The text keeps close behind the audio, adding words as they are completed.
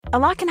A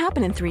lot can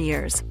happen in 3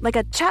 years, like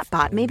a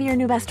chatbot may be your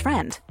new best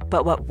friend.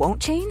 But what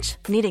won't change?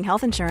 Needing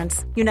health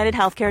insurance. United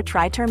Healthcare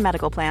Tri-Term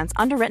Medical Plans,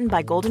 underwritten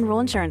by Golden Rule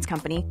Insurance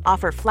Company,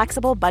 offer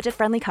flexible,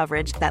 budget-friendly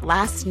coverage that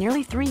lasts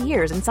nearly 3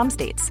 years in some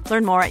states.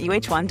 Learn more at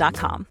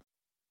uh1.com.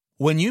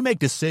 When you make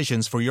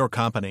decisions for your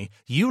company,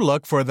 you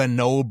look for the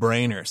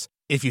no-brainers.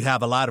 If you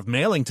have a lot of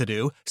mailing to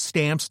do,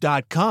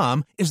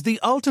 Stamps.com is the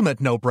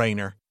ultimate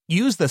no-brainer.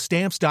 Use the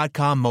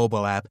Stamps.com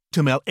mobile app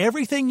to mail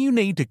everything you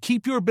need to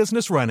keep your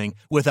business running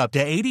with up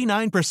to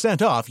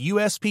 89% off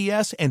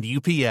USPS and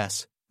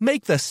UPS.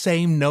 Make the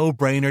same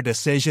no-brainer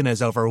decision as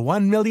over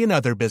 1 million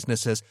other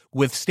businesses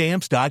with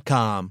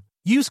Stamps.com.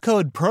 Use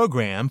code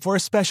PROGRAM for a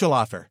special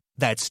offer.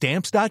 That's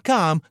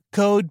Stamps.com,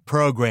 code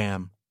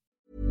PROGRAM.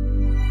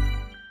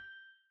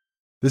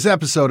 This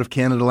episode of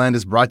Canada Land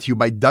is brought to you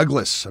by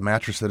Douglas, a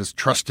mattress that is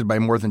trusted by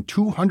more than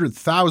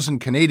 200,000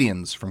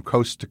 Canadians from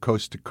coast to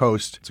coast to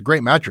coast. It's a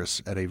great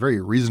mattress at a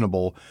very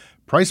reasonable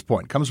price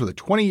point. Comes with a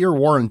 20-year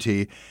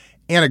warranty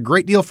and a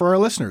great deal for our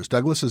listeners.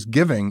 Douglas is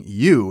giving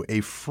you a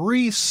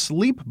free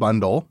sleep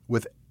bundle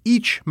with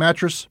each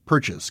mattress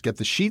purchase. Get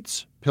the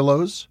sheets,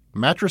 pillows,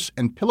 mattress,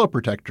 and pillow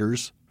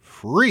protectors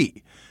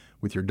free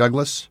with your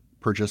Douglas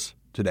purchase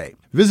today.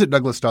 Visit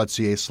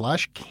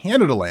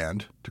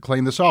douglas.ca/Canadaland to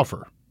claim this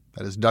offer.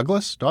 That is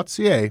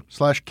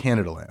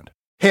douglas.ca/Canadaland.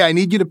 Hey, I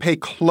need you to pay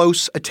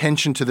close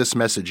attention to this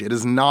message. It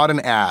is not an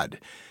ad.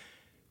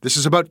 This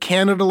is about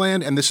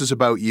Canadaland, and this is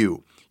about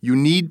you. You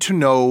need to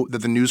know that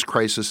the news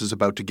crisis is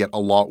about to get a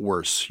lot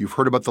worse. You've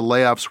heard about the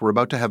layoffs. We're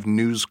about to have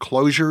news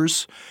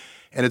closures,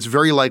 and it's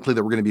very likely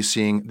that we're going to be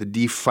seeing the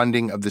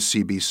defunding of the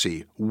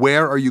CBC.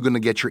 Where are you going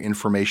to get your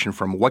information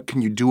from? What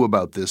can you do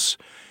about this?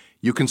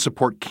 You can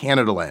support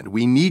Canadaland.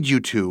 We need you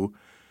to.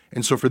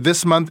 And so for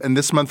this month and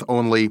this month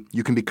only,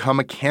 you can become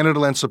a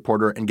Canadaland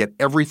supporter and get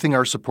everything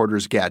our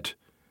supporters get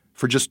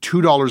for just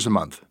 $2 a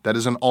month. That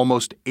is an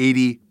almost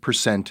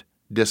 80%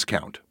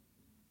 discount.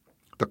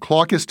 The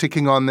clock is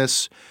ticking on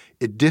this.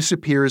 It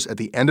disappears at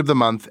the end of the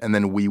month, and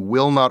then we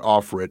will not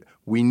offer it.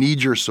 We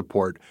need your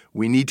support.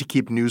 We need to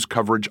keep news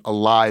coverage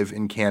alive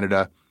in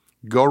Canada.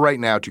 Go right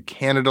now to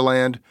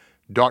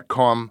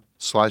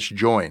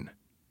canadaland.com/join.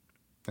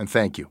 And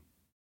thank you.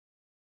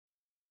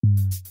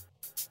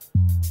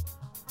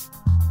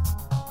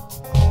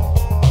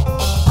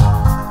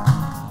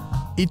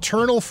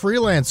 Eternal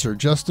freelancer,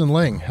 Justin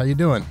Ling. How you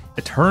doing?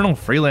 Eternal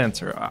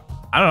freelancer.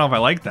 I don't know if I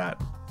like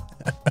that.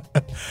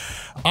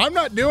 I'm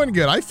not doing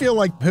good. I feel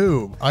like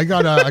poo. I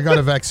got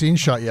a vaccine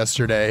shot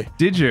yesterday.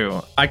 Did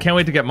you? I can't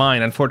wait to get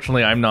mine.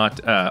 Unfortunately, I'm not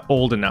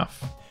old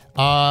enough.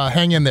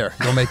 Hang in there.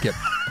 You'll make it.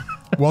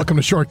 Welcome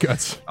to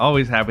Shortcuts.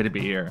 Always happy to be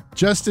here.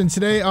 Justin,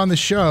 today on the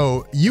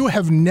show, you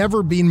have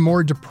never been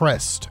more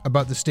depressed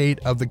about the state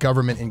of the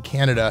government in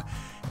Canada,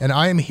 and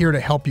I am here to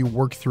help you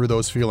work through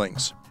those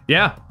feelings.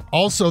 Yeah.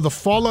 Also, the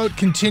fallout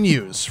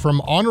continues from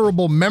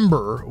honorable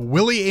member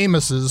Willie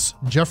Amos's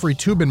Jeffrey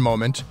Toobin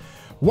moment.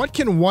 What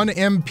can one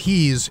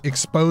MP's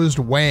exposed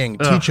wang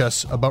teach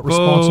us about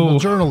responsible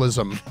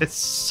journalism? It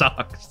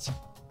sucks.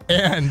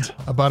 And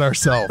about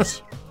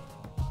ourselves.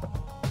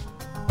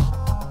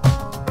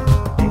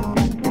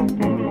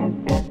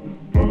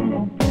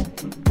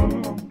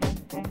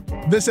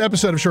 This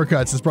episode of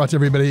Shortcuts is brought to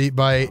everybody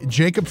by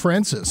Jacob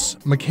Francis,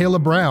 Michaela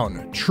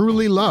Brown,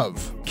 Truly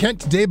Love,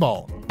 Kent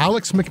Dayball,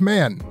 Alex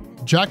McMahon,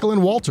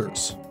 Jacqueline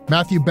Walters,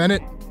 Matthew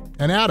Bennett,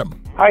 and Adam.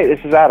 Hi,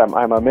 this is Adam.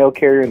 I'm a mail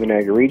carrier in the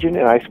Niagara region,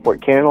 and I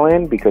support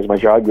Canadaland because my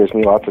job gives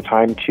me lots of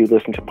time to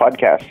listen to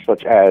podcasts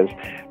such as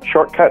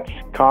Shortcuts,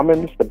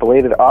 Commons, The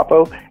Belated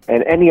Oppo,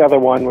 and any other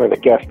one where the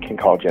guest can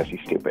call Jesse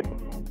stupid.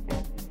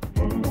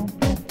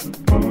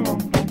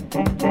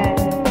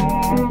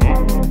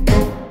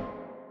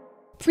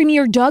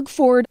 Premier Doug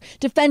Ford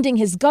defending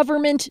his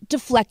government,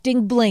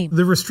 deflecting blame.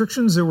 The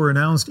restrictions that were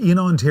announced in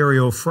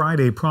Ontario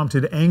Friday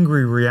prompted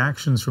angry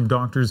reactions from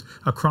doctors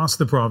across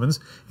the province,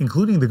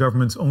 including the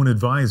government's own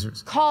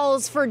advisors.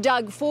 Calls for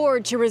Doug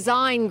Ford to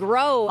resign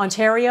grow.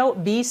 Ontario,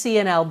 BC,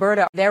 and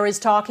Alberta. There is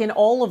talk in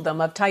all of them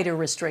of tighter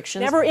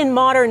restrictions. Never in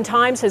modern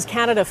times has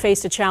Canada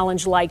faced a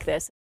challenge like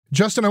this.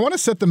 Justin, I want to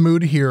set the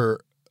mood here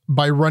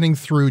by running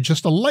through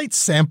just a light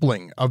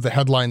sampling of the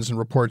headlines and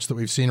reports that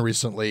we've seen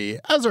recently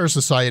as our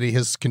society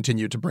has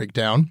continued to break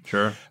down.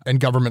 Sure. And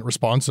government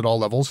response at all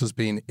levels has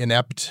been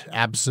inept,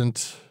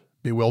 absent,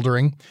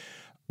 bewildering.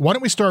 Why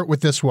don't we start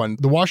with this one?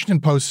 The Washington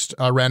Post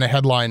ran a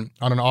headline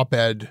on an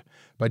op-ed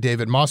by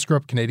David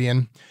Moscrop,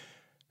 Canadian.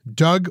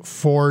 Doug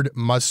Ford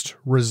must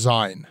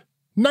resign.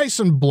 Nice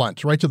and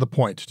blunt, right to the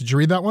point. Did you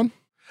read that one?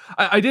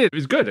 I did. It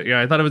was good.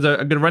 Yeah, I thought it was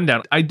a good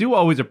rundown. I do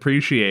always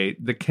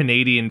appreciate the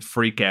Canadian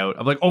freak out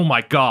of like, oh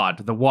my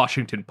God, the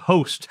Washington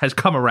Post has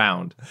come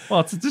around.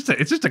 Well, it's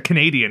just a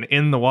Canadian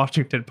in the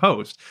Washington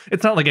Post.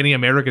 It's not like any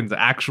Americans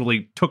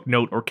actually took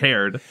note or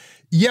cared.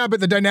 Yeah, but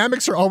the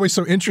dynamics are always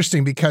so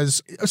interesting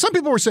because some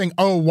people were saying,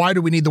 oh, why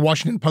do we need the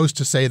Washington Post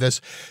to say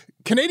this?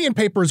 Canadian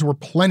papers were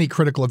plenty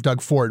critical of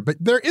Doug Ford, but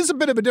there is a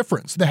bit of a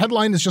difference. The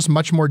headline is just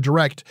much more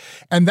direct.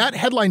 And that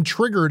headline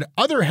triggered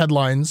other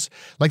headlines,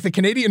 like the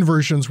Canadian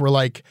versions were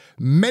like,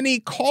 many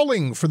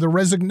calling for the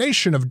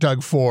resignation of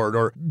Doug Ford,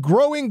 or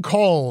growing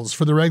calls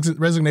for the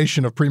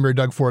resignation of Premier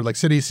Doug Ford. Like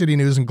City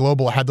News and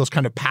Global had those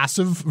kind of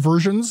passive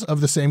versions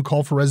of the same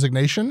call for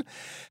resignation.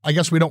 I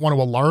guess we don't want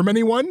to alarm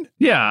anyone.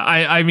 Yeah,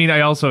 I mean,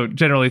 I also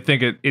generally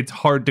think it's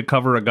hard to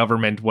cover a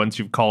government once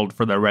you've called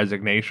for their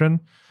resignation.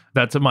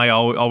 That's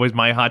always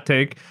my hot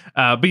take.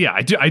 But yeah,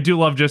 I do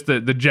love just the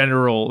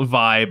general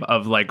vibe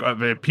of like,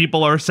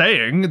 people are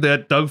saying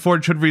that Doug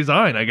Ford should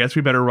resign. I guess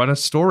we better run a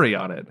story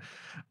on it.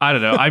 I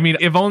don't know. I mean,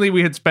 if only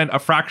we had spent a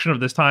fraction of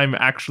this time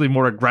actually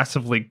more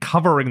aggressively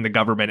covering the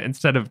government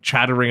instead of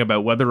chattering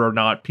about whether or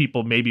not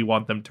people maybe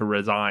want them to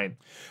resign.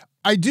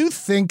 I do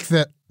think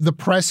that the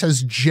press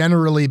has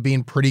generally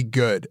been pretty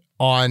good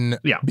on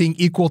being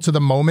equal to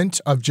the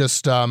moment of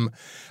just,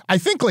 I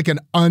think like an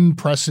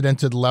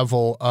unprecedented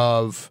level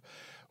of,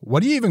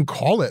 what do you even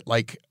call it?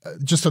 Like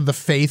just of the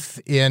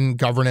faith in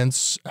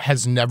governance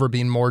has never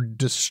been more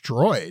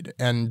destroyed.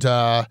 And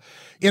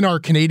in our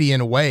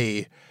Canadian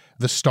way,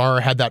 the Star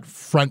had that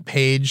front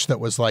page that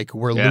was like,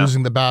 we're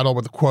losing the battle,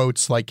 with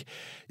quotes like,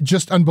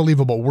 just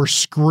unbelievable. We're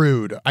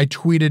screwed. I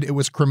tweeted it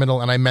was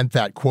criminal and I meant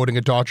that, quoting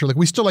a doctor. Like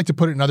we still like to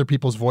put it in other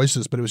people's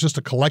voices, but it was just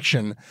a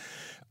collection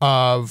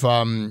of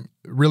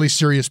really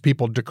serious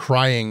people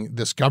decrying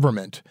this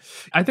government.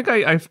 I think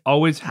I've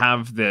always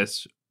have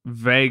this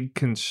vague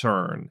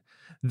concern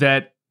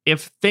that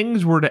if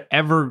things were to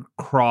ever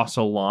cross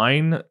a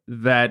line,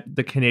 that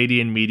the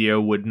Canadian media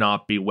would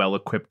not be well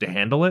equipped to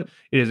handle it.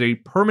 It is a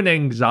permanent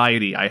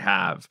anxiety I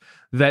have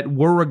that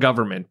we're a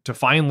government to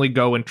finally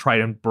go and try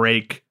and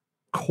break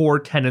core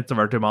tenets of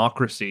our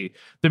democracy.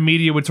 The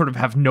media would sort of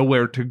have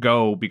nowhere to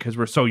go because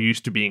we're so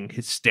used to being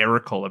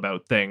hysterical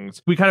about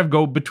things. We kind of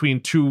go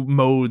between two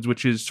modes,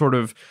 which is sort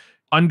of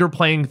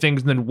underplaying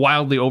things and then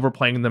wildly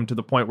overplaying them to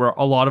the point where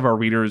a lot of our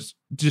readers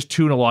just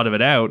tune a lot of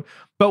it out.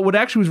 But what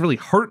actually was really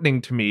heartening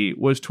to me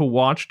was to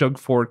watch Doug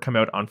Ford come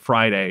out on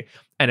Friday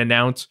and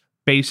announce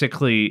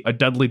basically a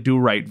Dudley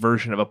Do-Right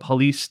version of a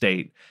police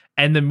state.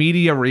 And the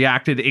media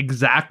reacted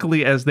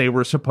exactly as they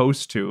were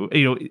supposed to.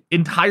 You know,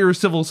 entire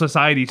civil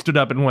society stood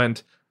up and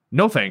went,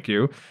 no, thank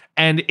you.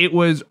 And it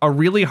was a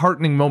really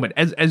heartening moment.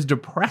 As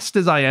depressed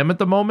as I am at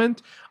the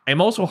moment,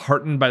 I'm also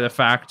heartened by the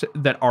fact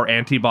that our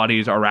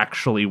antibodies are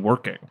actually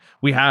working.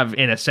 We have,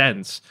 in a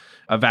sense,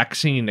 a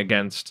vaccine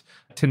against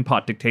tin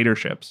pot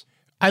dictatorships.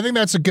 I think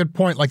that's a good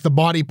point. Like the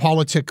body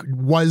politic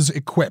was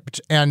equipped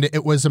and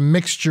it was a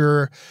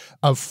mixture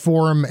of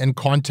form and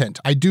content.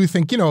 I do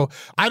think, you know,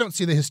 I don't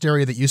see the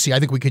hysteria that you see. I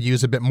think we could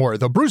use a bit more,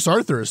 though Bruce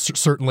Arthur is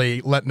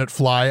certainly letting it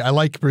fly. I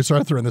like Bruce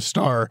Arthur in the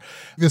Star.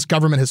 This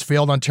government has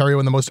failed Ontario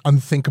in the most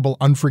unthinkable,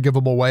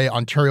 unforgivable way.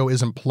 Ontario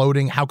is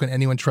imploding. How can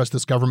anyone trust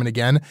this government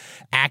again?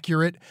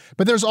 Accurate.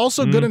 But there's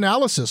also good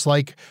analysis,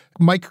 like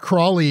Mike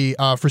Crawley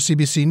for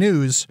CBC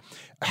News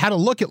had a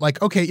look at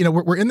like, okay, you know,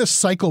 we're in this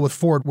cycle with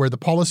Ford where the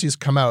policies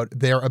come out,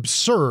 they're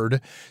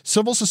absurd,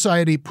 civil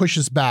society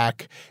pushes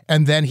back,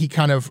 and then he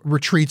kind of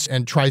retreats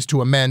and tries to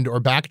amend or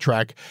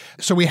backtrack.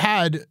 So we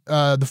had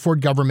the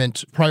Ford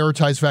government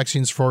prioritize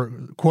vaccines for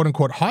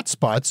quote-unquote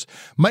hotspots.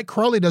 Mike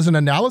Crawley does an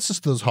analysis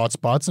of those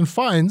hotspots and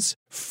finds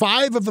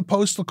 5 of the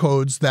postal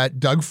codes that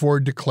Doug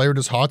Ford declared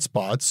as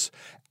hotspots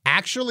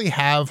actually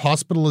have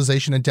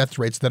hospitalization and death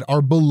rates that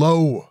are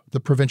below the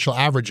provincial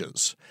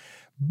averages.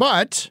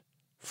 But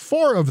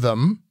 4 of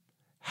them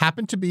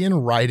happen to be in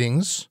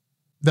ridings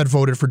that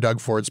voted for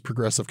Doug Ford's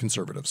progressive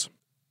Conservatives.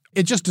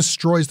 It just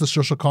destroys the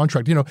social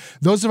contract. You know,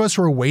 those of us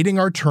who are waiting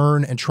our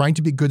turn and trying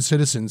to be good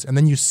citizens, and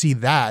then you see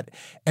that,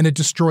 and it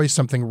destroys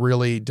something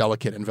really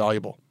delicate and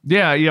valuable.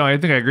 Yeah, you know, I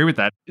think I agree with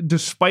that.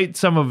 Despite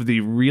some of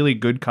the really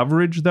good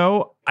coverage,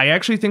 though, I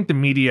actually think the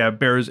media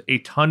bears a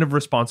ton of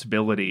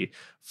responsibility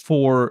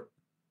for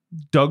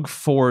Doug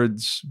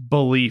Ford's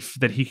belief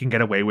that he can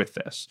get away with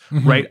this,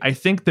 right? I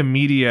think the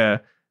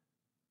media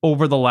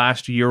over the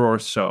last year or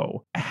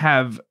so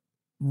have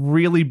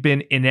really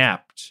been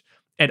inept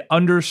at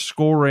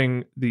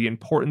underscoring the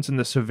importance and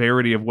the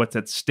severity of what's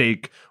at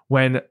stake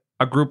when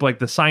a group like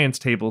the Science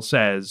Table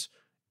says,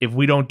 if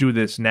we don't do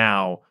this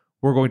now,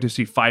 we're going to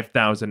see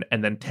 5,000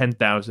 and then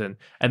 10,000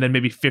 and then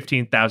maybe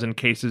 15,000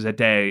 cases a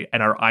day,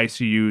 and our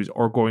ICUs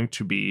are going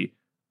to be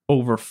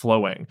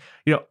overflowing.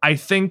 You know, I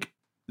think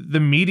the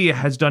media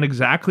has done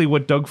exactly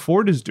what Doug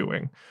Ford is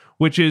doing,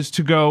 which is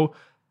to go,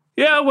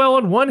 yeah, well,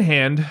 on one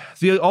hand,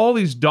 all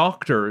these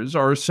doctors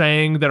are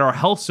saying that our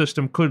health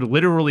system could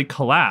literally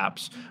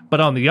collapse. But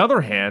on the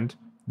other hand,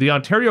 the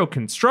Ontario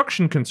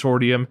Construction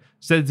Consortium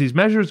says these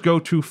measures go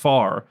too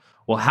far.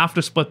 We'll have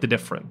to split the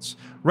difference,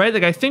 right?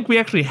 Like, I think we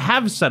actually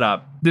have set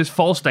up this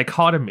false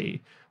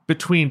dichotomy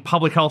between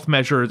public health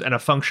measures and a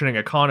functioning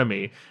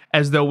economy,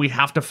 as though we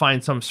have to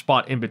find some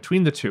spot in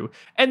between the two.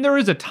 And there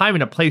is a time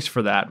and a place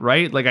for that,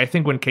 right? Like, I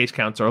think when case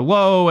counts are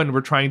low and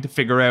we're trying to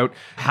figure out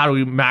how do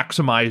we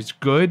maximize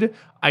good,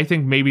 I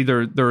think maybe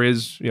there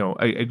is,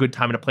 a good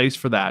time and a place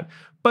for that.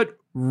 But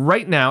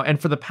right now, and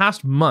for the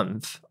past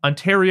month,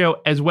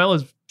 Ontario, as well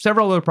as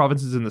several other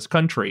provinces in this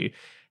country,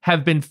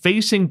 have been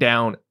facing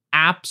down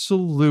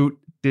absolute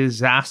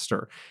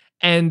disaster.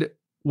 And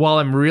while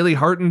I'm really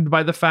heartened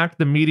by the fact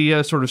the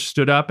media sort of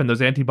stood up and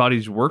those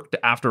antibodies worked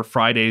after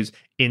Friday's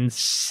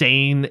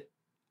insane,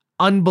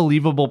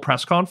 unbelievable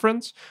press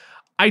conference,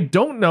 I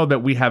don't know that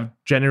we have,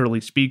 generally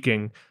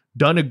speaking,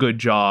 done a good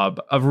job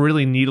of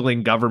really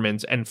needling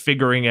governments and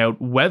figuring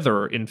out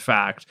whether, in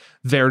fact,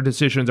 their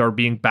decisions are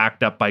being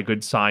backed up by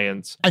good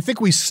science. I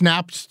think we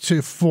snapped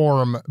to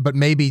form, but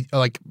maybe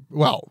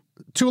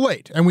too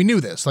late. And we knew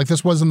this.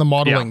 This was in the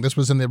modeling. Yeah. This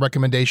was in the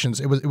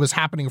recommendations. It was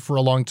happening for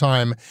a long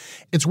time.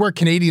 It's where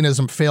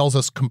Canadianism fails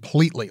us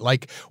completely.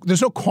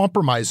 There's no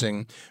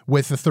compromising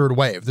with the third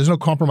wave. There's no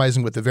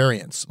compromising with the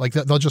variants.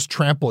 They'll just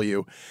trample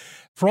you.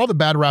 For all the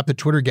bad rap that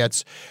Twitter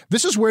gets,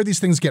 this is where these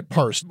things get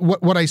parsed.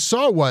 What I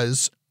saw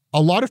was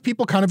a lot of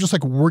people kind of just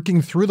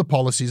working through the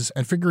policies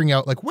and figuring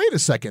out wait a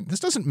second, this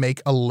doesn't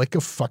make a lick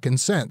of fucking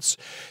sense.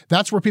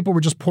 That's where people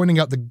were just pointing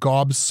out the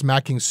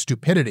gobsmacking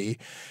stupidity.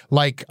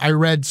 I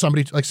read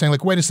somebody saying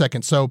wait a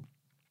second. So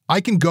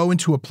I can go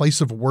into a place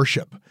of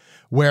worship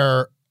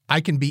where I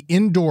can be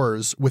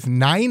indoors with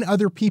 9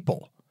 other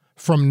people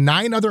from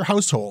 9 other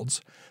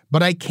households,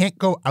 but I can't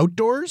go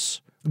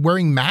outdoors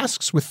wearing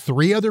masks with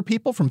 3 other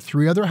people from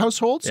 3 other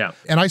households. Yeah.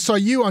 And I saw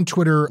you on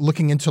Twitter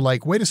looking into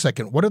wait a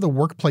second, what are the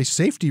workplace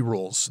safety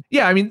rules?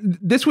 Yeah, I mean,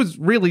 this was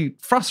really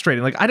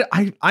frustrating.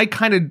 I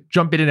kind of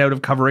jump in and out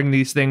of covering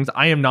these things.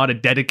 I am not a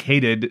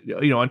dedicated,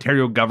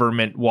 Ontario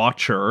government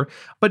watcher,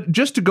 but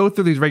just to go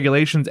through these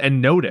regulations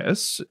and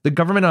notice, the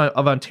government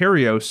of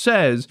Ontario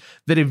says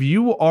that if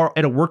you are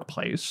at a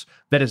workplace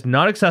that is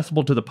not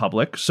accessible to the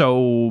public,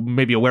 so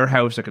maybe a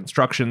warehouse, a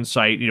construction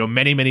site,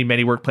 many, many,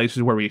 many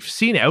workplaces where we've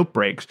seen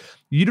outbreaks,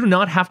 you do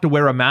not have to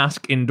wear a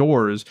mask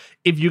indoors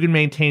if you can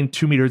maintain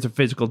 2 meters of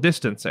physical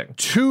distancing.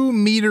 2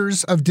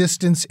 meters of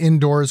distance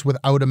indoors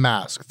without a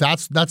mask.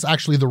 That's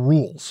actually the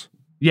rules.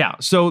 Yeah,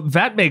 so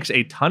that makes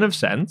a ton of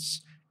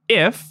sense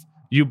if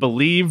you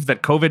believe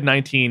that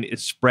COVID-19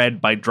 is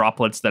spread by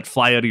droplets that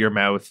fly out of your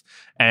mouth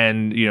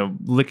and,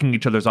 licking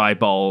each other's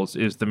eyeballs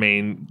is the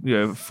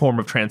main form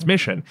of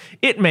transmission.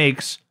 It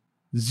makes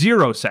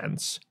 0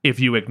 sense if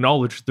you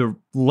acknowledge the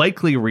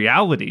likely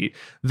reality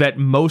that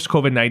most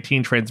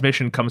COVID-19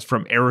 transmission comes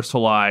from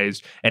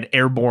aerosolized and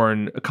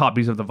airborne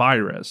copies of the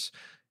virus.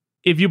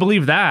 If you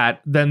believe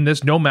that, then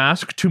this no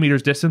mask, 2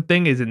 meters distant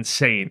thing is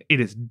insane. It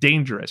is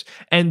dangerous.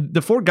 And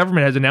the Ford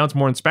government has announced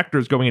more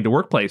inspectors going into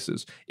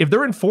workplaces. If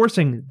they're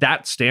enforcing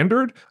that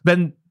standard,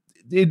 then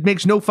it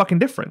makes no fucking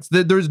difference.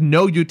 There's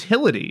no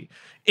utility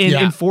in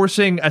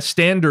enforcing a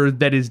standard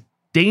that is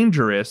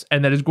dangerous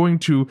and that is going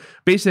to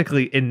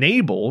basically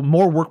enable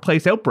more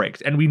workplace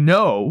outbreaks. And we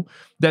know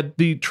that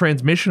the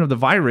transmission of the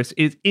virus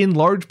is in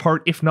large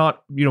part, if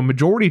not,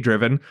 majority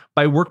driven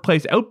by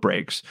workplace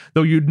outbreaks,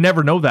 though you'd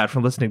never know that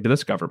from listening to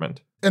this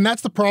government. And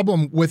that's the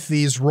problem with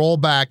these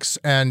rollbacks.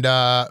 And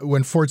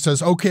when Ford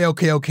says, okay,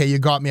 you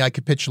got me, I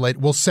capitulate,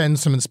 we'll send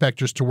some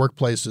inspectors to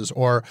workplaces,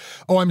 or,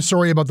 oh, I'm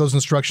sorry about those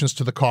instructions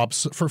to the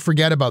cops.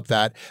 Forget about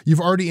that.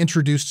 You've already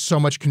introduced so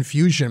much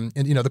confusion.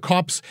 And, the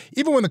cops,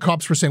 even when the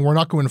cops were saying, we're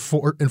not going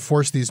to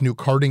enforce these new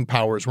carding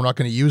powers, we're not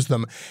going to use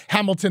them,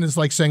 Hamilton is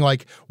saying,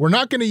 we're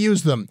not going to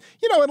use them,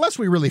 unless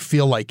we really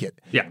feel like it.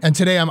 Yeah. And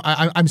today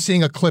I'm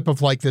seeing a clip of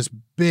this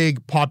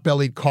big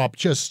pot-bellied cop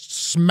just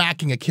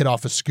smacking a kid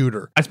off a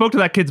scooter. I spoke to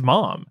that kid's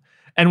mom,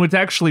 and what's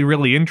actually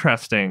really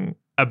interesting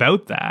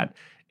about that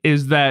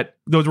is that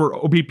those were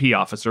OPP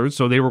officers,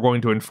 so they were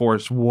going to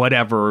enforce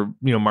whatever,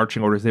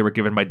 marching orders they were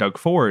given by Doug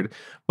Ford.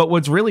 But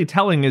what's really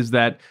telling is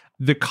that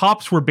the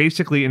cops were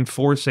basically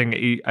enforcing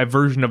a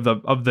version of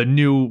the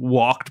new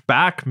walked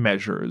back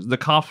measures. The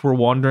cops were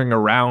wandering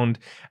around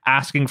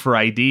asking for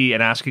ID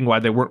and asking why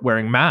they weren't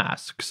wearing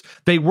masks.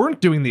 They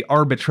weren't doing the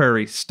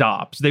arbitrary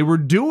stops. They were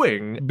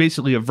doing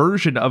basically a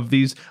version of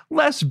these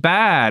less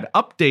bad,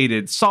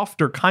 updated,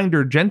 softer,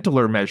 kinder,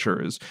 gentler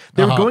measures.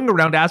 They were going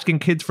around asking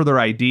kids for their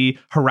ID,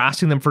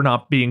 harassing them for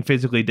not being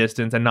physically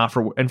distanced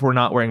and for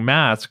not wearing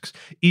masks,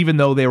 even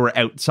though they were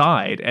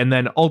outside. And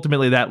then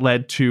ultimately that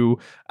led to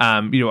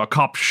a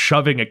cop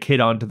shoving a kid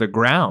onto the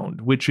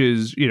ground, which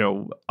is,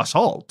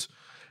 assault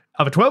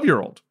of a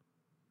 12-year-old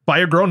by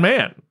a grown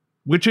man,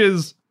 which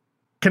is,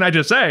 can I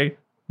just say,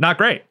 not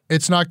great.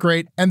 It's not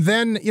great. And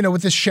then,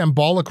 with this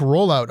shambolic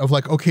rollout of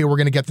okay, we're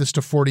going to get this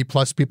to 40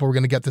 plus people, we're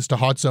going to get this to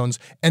hot zones,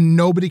 and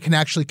nobody can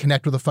actually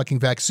connect with a fucking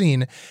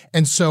vaccine.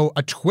 And so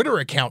a Twitter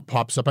account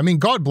pops up. I mean,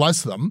 God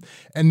bless them.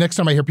 And next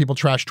time I hear people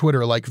trash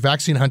Twitter,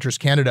 Vaccine Hunters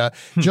Canada,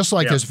 just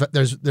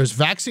there's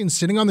vaccines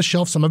sitting on the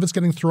shelf, some of it's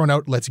getting thrown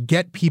out. Let's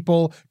get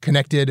people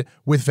connected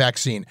with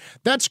vaccine.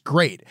 That's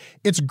great.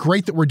 It's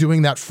great that we're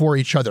doing that for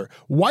each other.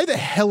 Why the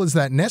hell is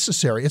that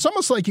necessary? It's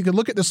almost like you could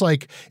look at this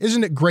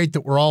isn't it great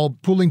that we're all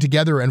pooling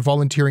together and and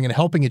volunteering and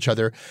helping each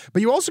other.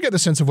 But you also get the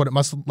sense of what it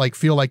must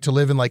feel like to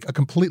live in a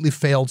completely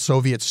failed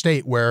Soviet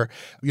state where,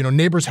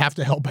 neighbors have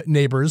to help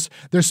neighbors.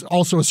 There's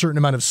also a certain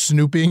amount of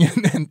snooping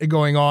and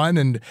going on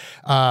and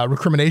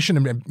recrimination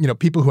and,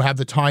 people who have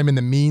the time and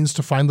the means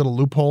to find little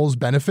loopholes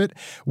benefit.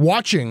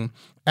 Watching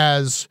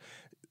as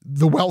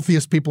the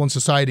wealthiest people in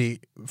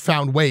society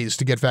found ways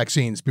to get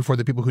vaccines before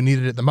the people who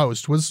needed it the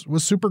most was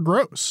super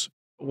gross.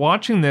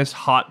 Watching this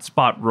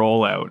hotspot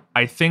rollout,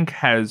 I think,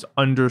 has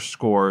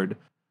underscored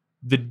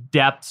the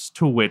depths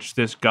to which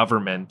this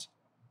government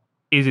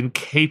is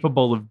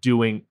incapable of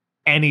doing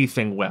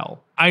anything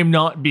well. I'm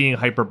not being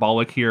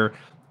hyperbolic here,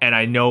 and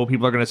I know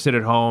people are going to sit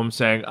at home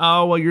saying,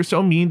 oh, well, you're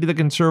so mean to the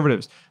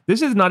conservatives.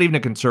 This is not even a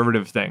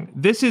conservative thing.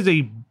 This is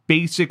a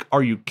basic,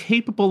 are you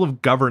capable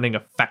of governing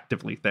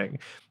effectively thing?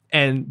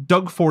 And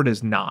Doug Ford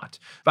is not.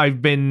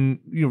 I've been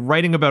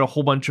writing about a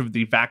whole bunch of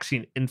the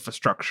vaccine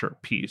infrastructure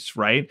piece,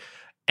 right?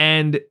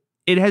 And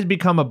it has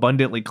become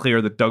abundantly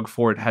clear that Doug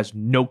Ford has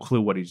no clue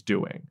what he's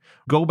doing.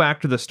 Go back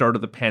to the start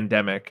of the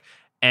pandemic,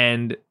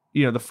 and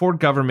the Ford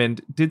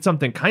government did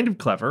something kind of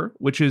clever,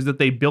 which is that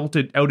they built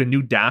out a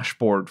new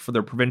dashboard for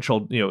their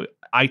provincial,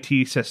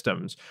 IT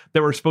systems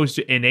that were supposed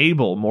to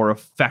enable more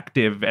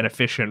effective and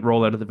efficient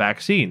rollout of the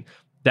vaccine.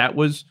 That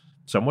was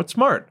somewhat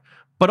smart.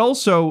 But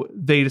also,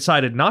 they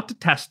decided not to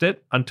test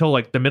it until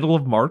the middle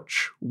of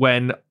March,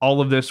 when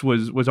all of this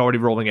was already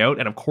rolling out.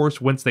 And of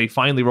course, once they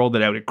finally rolled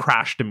it out, it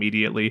crashed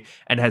immediately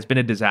and has been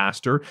a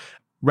disaster.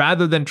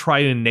 Rather than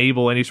try to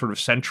enable any sort of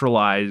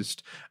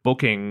centralized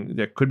booking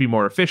that could be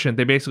more efficient,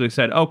 they basically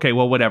said, okay,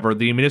 well, whatever.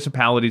 The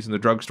municipalities and the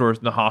drugstores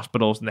and the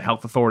hospitals and the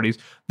health authorities,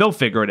 they'll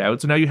figure it out.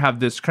 So now you have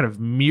this kind of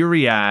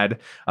myriad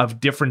of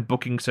different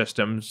booking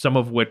systems, some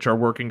of which are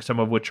working, some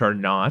of which are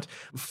not.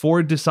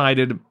 Ford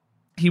decided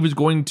he was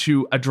going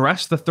to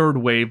address the third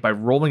wave by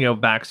rolling out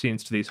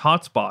vaccines to these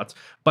hotspots,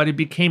 but it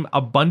became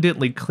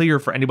abundantly clear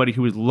for anybody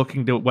who was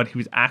looking to what he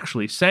was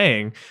actually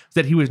saying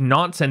that he was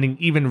not sending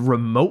even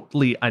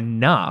remotely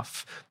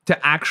enough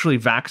to actually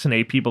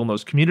vaccinate people in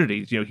those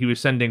communities. He was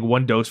sending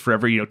one dose for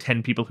every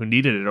 10 people who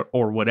needed it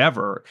or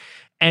whatever.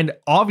 And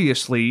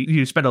obviously,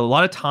 you spend a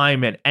lot of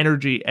time and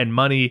energy and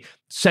money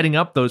setting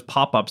up those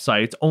pop-up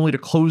sites only to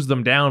close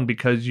them down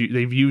because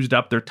they've used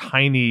up their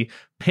tiny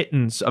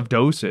pittance of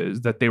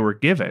doses that they were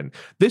given.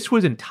 This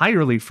was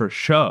entirely for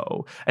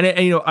show. And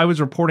I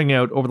was reporting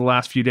out over the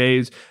last few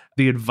days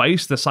the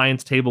advice the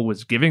Science Table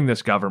was giving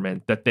this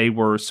government that they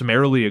were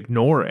summarily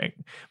ignoring.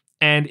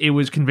 And it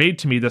was conveyed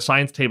to me the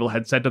Science Table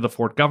had said to the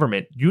Ford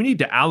government, you need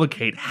to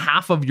allocate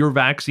half of your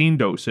vaccine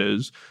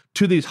doses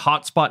to these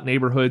hotspot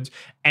neighborhoods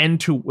and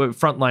to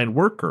frontline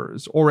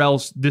workers, or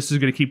else this is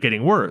going to keep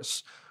getting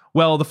worse.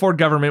 Well, the Ford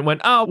government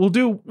went, oh, we'll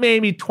do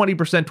maybe 20%,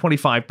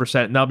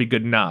 25%, and that'll be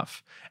good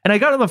enough. And I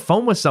got on the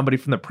phone with somebody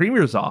from the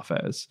premier's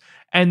office,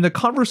 and the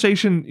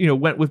conversation,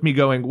 went with me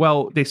going,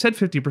 well, they said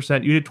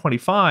 50%, you did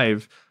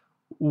 25.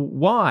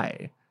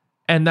 Why?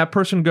 And that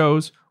person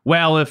goes,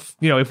 well, if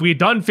we had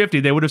done 50,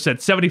 they would have said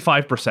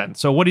 75%.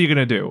 So what are you going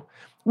to do?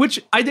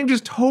 Which I think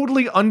just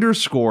totally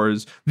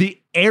underscores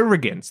the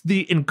arrogance,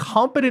 the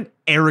incompetent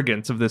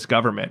arrogance of this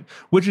government,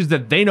 which is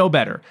that they know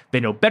better. They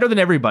know better than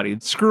everybody.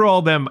 Screw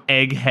all them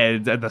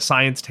eggheads at the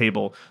Science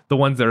Table, the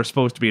ones that are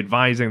supposed to be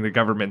advising the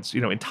government's,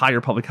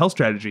 entire public health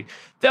strategy.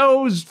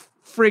 Those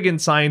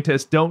friggin'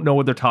 scientists don't know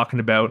what they're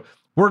talking about.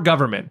 We're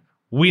government.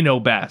 We know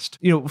best.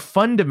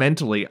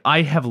 Fundamentally,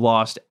 I have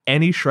lost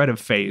any shred of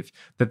faith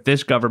that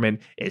this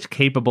government is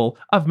capable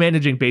of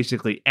managing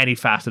basically any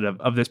facet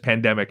of this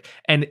pandemic.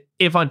 And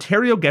if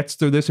Ontario gets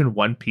through this in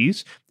one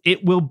piece,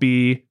 it will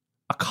be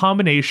a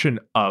combination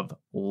of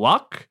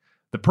luck,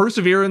 the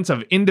perseverance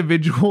of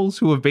individuals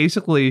who have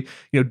basically,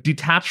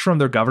 detached from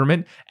their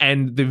government,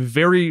 and the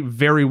very,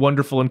 very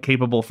wonderful and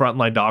capable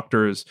frontline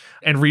doctors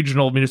and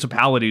regional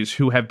municipalities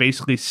who have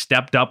basically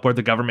stepped up where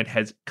the government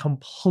has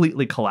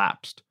completely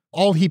collapsed.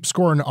 All heap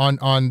scorn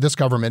on this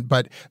government,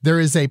 but there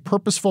is a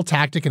purposeful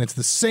tactic, and it's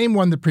the same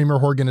one that Premier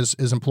Horgan is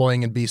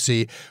employing in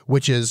BC,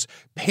 which is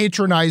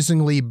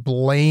patronizingly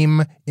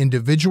blame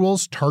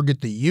individuals,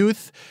 target the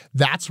youth.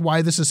 That's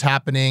why this is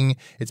happening.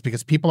 It's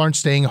because people aren't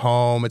staying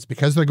home. It's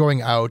because they're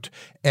going out.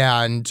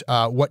 And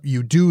what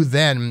you do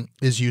then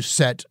is you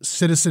set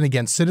citizen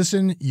against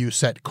citizen. You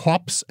set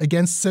cops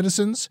against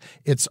citizens.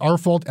 It's our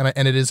fault,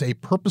 and it is a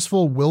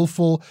purposeful,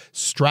 willful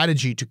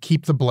strategy to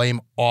keep the blame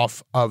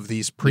off of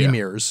these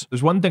premiers. Yeah.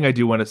 There's one thing I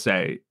do want to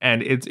say,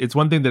 and it's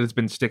one thing that has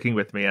been sticking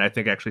with me, and I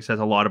think actually says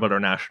a lot about our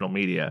national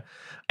media.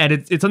 And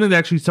it's something that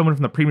actually someone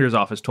from the Premier's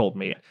office told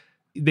me.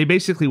 They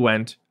basically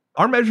went,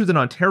 our measures in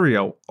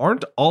Ontario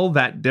aren't all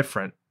that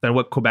different than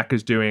what Quebec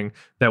is doing,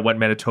 than what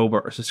Manitoba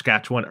or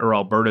Saskatchewan or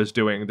Alberta is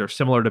doing. They're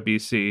similar to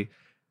BC,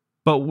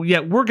 but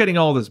yet we're getting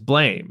all this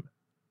blame.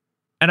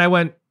 And I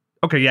went,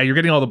 okay, yeah, you're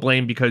getting all the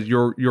blame because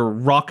you're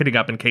rocketing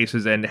up in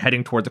cases and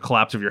heading toward the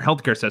collapse of your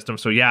healthcare system.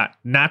 So yeah,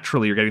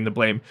 naturally you're getting the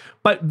blame.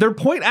 But their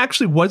point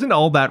actually wasn't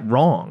all that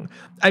wrong.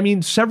 I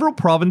mean, several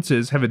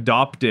provinces have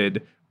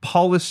adopted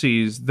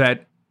policies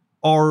that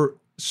are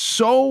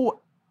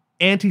so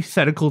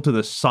antithetical to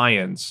the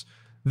science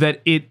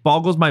that it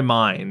boggles my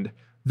mind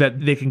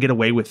that they can get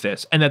away with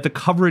this and that the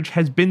coverage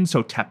has been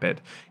so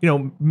tepid.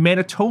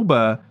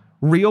 Manitoba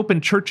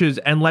reopened churches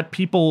and let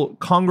people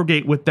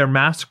congregate with their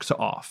masks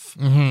off.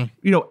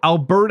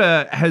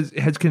 Alberta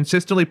has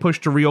consistently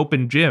pushed to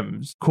reopen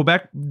gyms.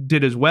 Quebec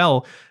did as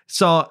well.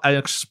 Saw an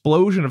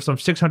explosion of some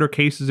 600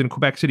 cases in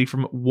Quebec City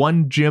from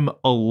one gym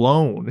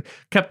alone.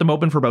 Kept them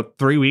open for about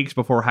 3 weeks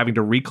before having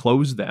to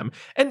reclose them.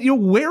 And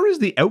where is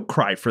the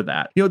outcry for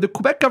that? The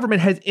Quebec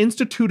government has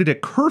instituted a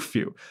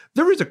curfew.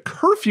 There is a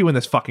curfew in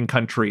this fucking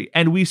country,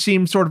 and we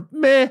seem sort of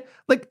meh,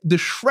 like the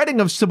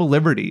shredding of civil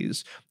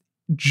liberties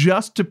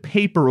just to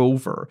paper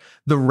over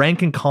the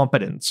rank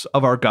incompetence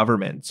of our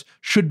governments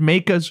should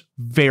make us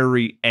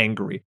very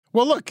angry.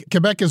 Well, look,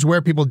 Quebec is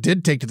where people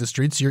did take to the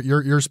streets.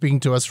 You're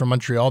speaking to us from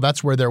Montreal.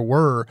 That's where there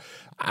were,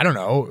 I don't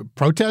know,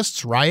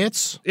 protests,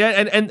 riots. Yeah,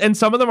 and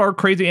some of them are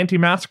crazy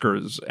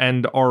anti-maskers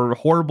and are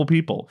horrible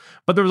people.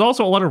 But there was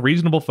also a lot of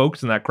reasonable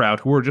folks in that crowd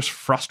who were just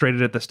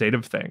frustrated at the state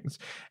of things.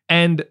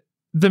 And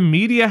the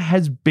media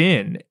has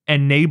been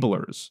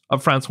enablers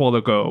of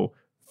François Legault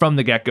from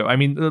the get-go. I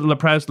mean, La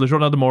Presse, Le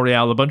Journal de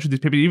Montréal, a bunch of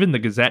these people, even the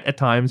Gazette at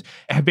times,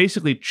 have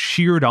basically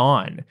cheered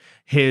on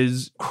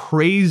his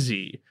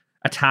crazy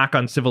attack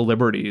on civil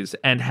liberties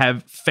and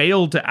have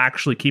failed to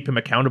actually keep him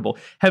accountable,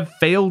 have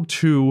failed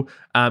to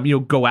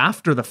go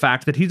after the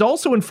fact that he's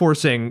also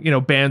enforcing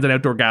bans on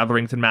outdoor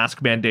gatherings and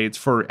mask mandates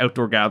for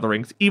outdoor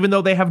gatherings, even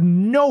though they have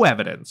no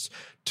evidence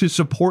to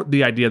support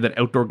the idea that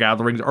outdoor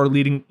gatherings are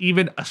leading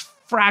even a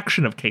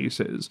fraction of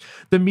cases.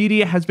 The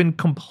media has been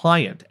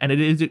compliant, and it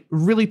is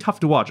really tough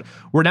to watch.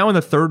 We're now in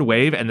the third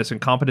wave, and this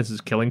incompetence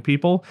is killing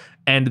people,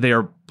 and they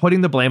are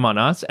putting the blame on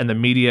us, and the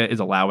media is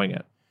allowing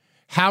it.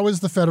 How is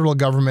the federal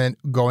government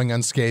going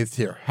unscathed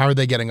here? How are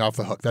they getting off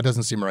the hook? That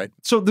doesn't seem right.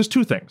 So there's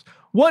two things.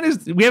 One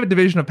is we have a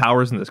division of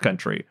powers in this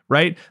country,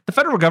 right? The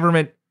federal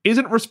government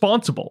isn't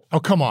responsible. Oh,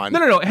 come on.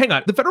 No, hang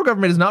on. The federal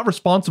government is not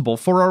responsible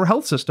for our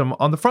health system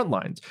on the front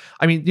lines.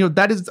 I mean,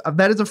 that is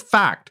a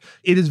fact.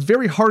 It is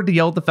very hard to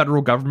yell at the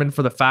federal government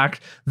for the fact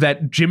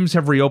that gyms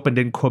have reopened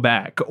in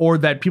Quebec or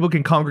that people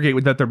can congregate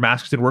without their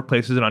masks in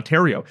workplaces in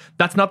Ontario.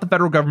 That's not the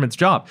federal government's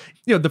job.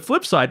 The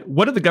flip side,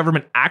 what did the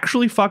government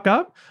actually fuck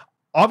up?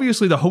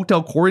 Obviously, the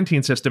hotel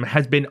quarantine system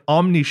has been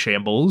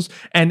omni-shambles,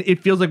 and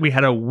it feels like we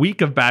had a week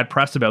of bad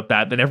press about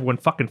that, then everyone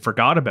fucking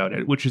forgot about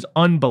it, which is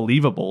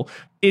unbelievable.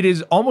 It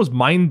is almost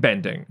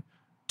mind-bending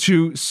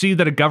to see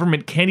that a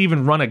government can't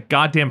even run a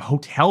goddamn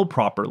hotel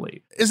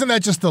properly. Isn't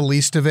that just the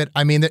least of it?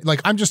 I mean,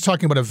 I'm just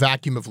talking about a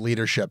vacuum of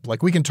leadership.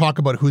 Like, we can talk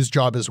about whose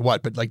job is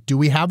what, but do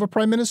we have a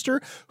prime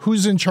minister?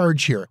 Who's in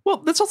charge here? Well,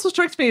 this also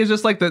strikes me as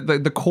just like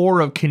the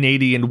core of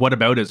Canadian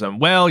whataboutism.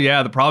 Well,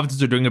 yeah, the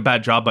provinces are doing a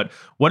bad job, but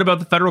what about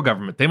the federal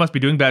government? They must be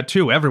doing bad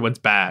too. Everyone's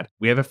bad.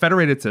 We have a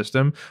federated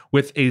system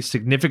with a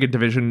significant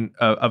division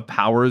of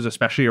powers,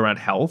 especially around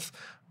health.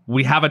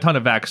 We have a ton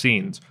of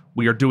vaccines.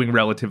 We are doing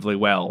relatively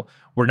well.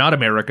 We're not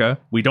America.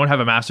 We don't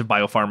have a massive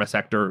biopharma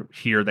sector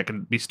here that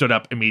can be stood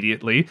up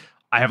immediately.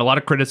 I have a lot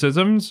of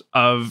criticisms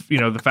of,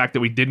 the fact that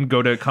we didn't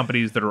go to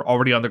companies that are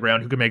already on the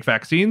ground who can make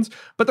vaccines.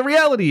 But the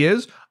reality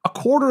is a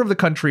quarter of the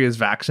country is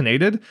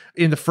vaccinated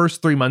in the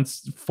first 4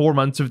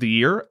 months of the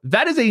year.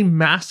 That is a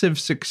massive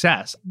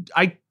success.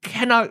 I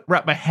cannot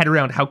wrap my head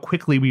around how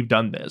quickly we've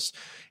done this.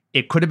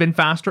 It could have been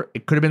faster.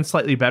 It could have been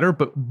slightly better,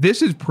 but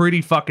this is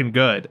pretty fucking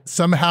good.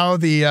 Somehow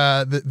the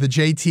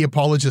JT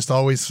apologist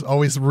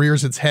always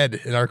rears its head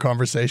in our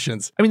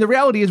conversations. I mean, the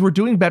reality is we're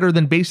doing better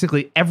than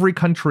basically every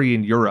country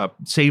in Europe,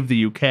 save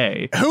the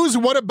UK. Who's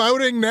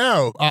whatabouting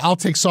now? I'll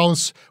take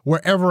solace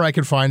wherever I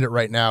can find it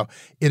right now.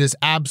 It is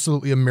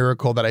absolutely a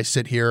miracle that I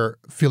sit here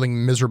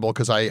feeling miserable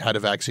because I had a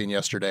vaccine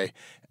yesterday,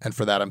 and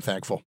for that I'm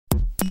thankful.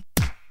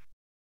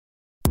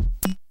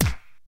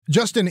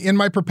 Justin, in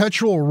my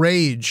perpetual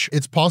rage,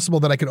 it's possible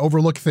that I could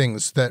overlook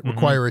things that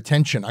require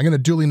attention. I'm going to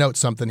duly note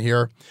something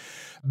here.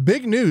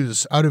 Big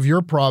news out of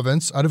your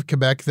province, out of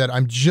Quebec, that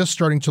I'm just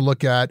starting to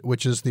look at,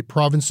 which is the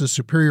province's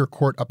Superior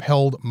Court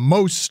upheld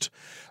most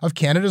of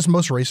Canada's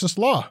most racist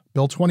law,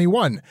 Bill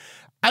 21.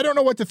 I don't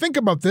know what to think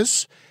about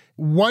this.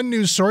 One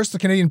news source, the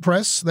Canadian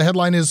Press, the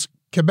headline is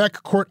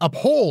Quebec Court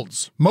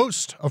upholds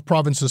most of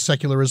province's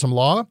secularism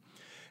law.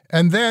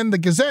 And then the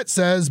Gazette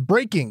says,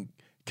 breaking,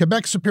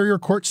 Quebec Superior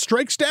Court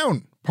strikes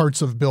down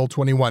parts of Bill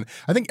 21.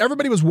 I think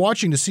everybody was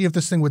watching to see if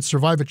this thing would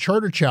survive a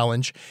charter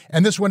challenge,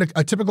 and this went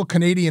a typical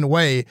Canadian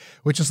way,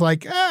 which is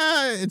like,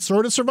 it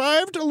sort of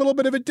survived, a little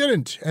bit of it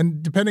didn't.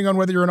 And depending on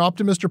whether you're an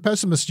optimist or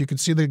pessimist, you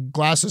could see the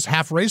glass is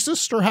half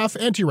racist or half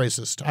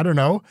anti-racist. I don't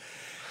know.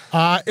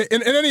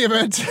 In any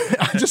event,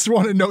 I just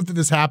want to note that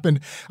this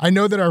happened. I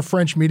know that our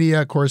French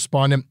media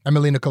correspondent,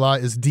 Amélie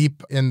Nicolas, is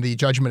deep in the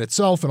judgment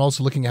itself and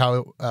also looking at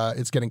how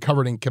it's getting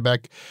covered in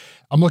Quebec.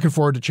 I'm looking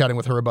forward to chatting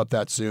with her about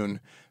that soon.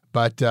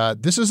 But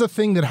this is a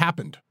thing that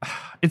happened.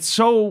 It's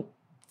so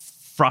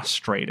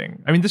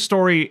frustrating. I mean, this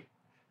story,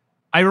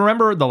 I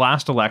remember the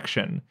last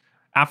election,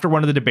 after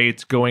one of the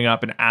debates, going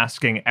up and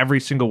asking every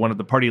single one of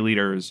the party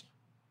leaders,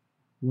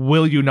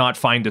 will you not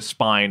find a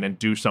spine and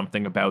do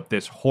something about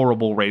this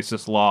horrible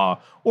racist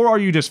law? Or are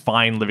you just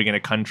fine living in a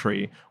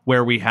country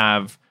where we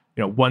have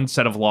one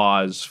set of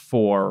laws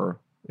for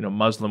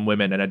Muslim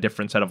women and a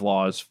different set of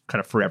laws kind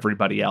of for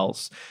everybody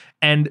else.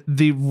 And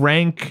the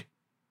rank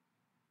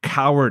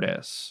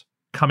cowardice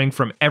coming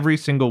from every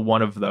single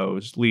one of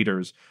those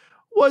leaders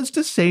was,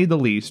 to say the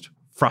least,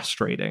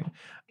 frustrating.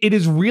 It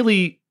is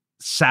really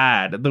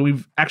sad that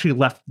we've actually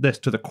left this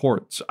to the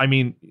courts. I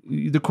mean,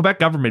 the Quebec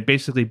government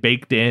basically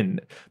baked in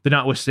the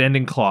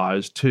notwithstanding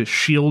clause to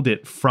shield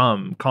it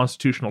from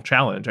constitutional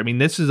challenge. I mean,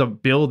 this is a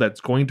bill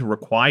that's going to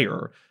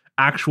require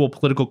actual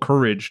political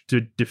courage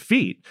to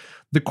defeat.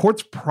 The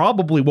courts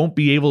probably won't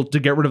be able to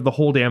get rid of the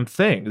whole damn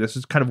thing. This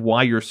is kind of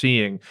why you're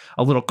seeing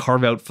a little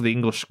carve out for the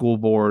English School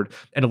Board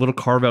and a little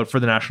carve out for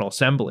the National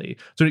Assembly.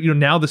 So,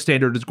 now the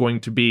standard is going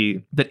to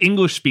be that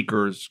English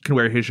speakers can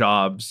wear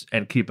hijabs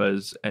and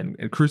kippas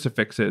and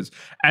crucifixes,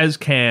 as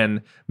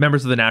can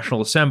members of the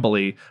National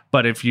Assembly.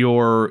 But if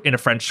you're in a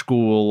French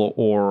school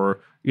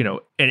or, in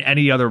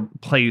any other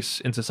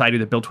place in society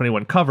that Bill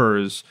 21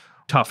 covers,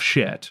 tough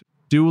shit.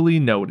 Duly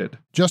noted.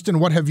 Justin,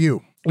 what have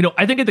you?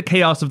 I think in the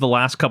chaos of the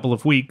last couple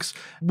of weeks,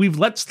 we've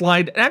let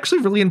slide an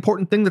actually really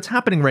important thing that's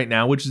happening right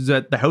now, which is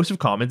that the House of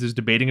Commons is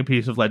debating a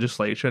piece of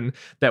legislation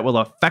that will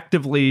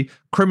effectively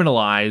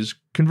criminalize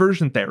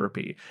conversion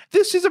therapy.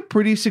 This is a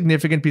pretty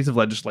significant piece of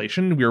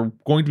legislation. We are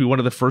going to be one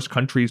of the first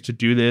countries to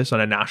do this on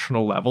a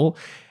national level.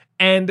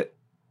 And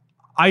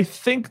I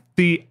think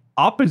the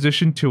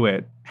opposition to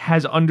it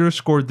has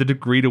underscored the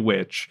degree to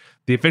which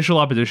the official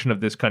opposition of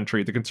this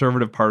country, the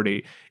Conservative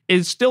Party,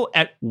 is still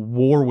at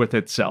war with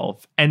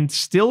itself and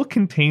still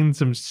contains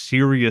some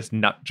serious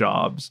nut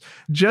jobs.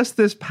 Just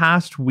this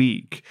past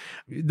week,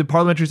 the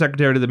Parliamentary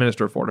Secretary to the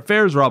Minister of Foreign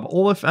Affairs, Rob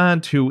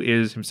Oliphant, who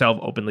is himself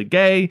openly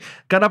gay,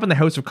 got up in the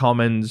House of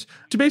Commons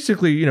to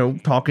basically,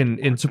 talk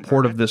in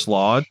support of this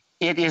law.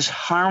 It is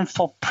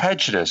harmful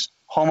prejudice,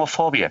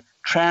 homophobia,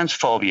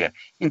 transphobia,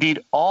 indeed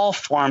all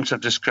forms of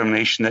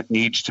discrimination that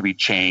needs to be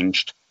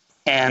changed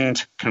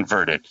and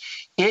converted.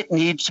 It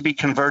needs to be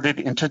converted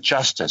into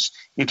justice,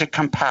 into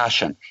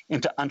compassion,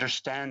 into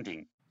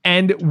understanding.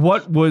 And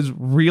what was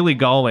really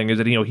galling is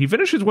that, he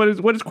finishes what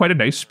is quite a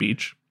nice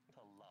speech.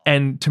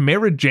 And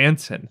Tamara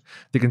Jansen,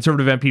 the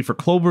Conservative MP for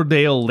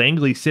Cloverdale,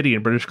 Langley City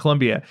in British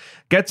Columbia,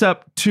 gets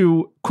up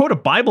to quote a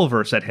Bible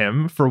verse at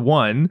him, for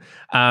one,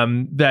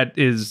 that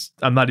is,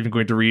 I'm not even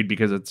going to read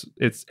because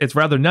it's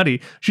rather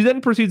nutty. She then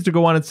proceeds to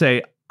go on and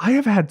say, I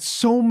have had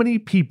so many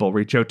people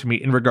reach out to me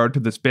in regard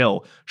to this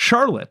bill.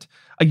 Charlotte,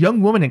 a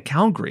young woman in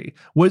Calgary,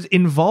 was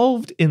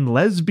involved in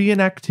lesbian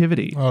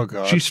activity. Oh,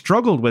 God. She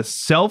struggled with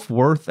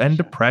self-worth and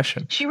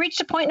depression. She reached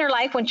a point in her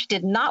life when she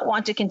did not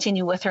want to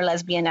continue with her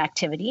lesbian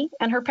activity,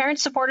 and her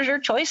parents supported her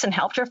choice and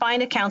helped her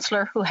find a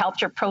counselor who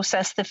helped her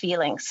process the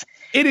feelings.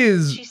 It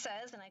is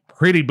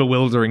pretty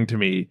bewildering to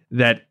me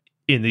that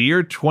in the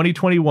year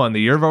 2021,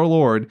 the year of our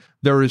Lord,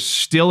 there is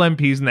still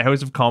MPs in the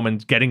House of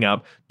Commons getting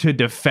up to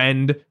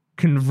defend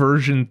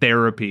conversion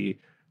therapy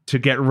to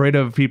get rid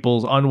of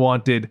people's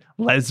unwanted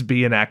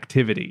lesbian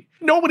activity.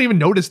 No one even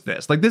noticed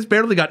this. This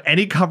barely got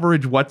any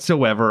coverage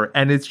whatsoever,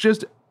 and it's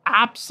just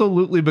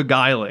absolutely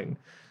beguiling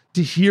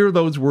to hear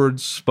those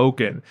words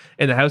spoken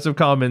in the House of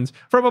Commons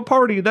from a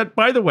party that,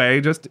 by the way,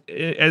 just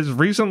as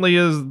recently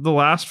as the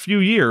last few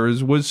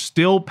years, was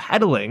still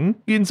peddling,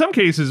 in some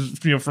cases,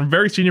 from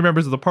very senior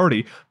members of the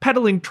party,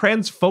 peddling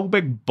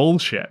transphobic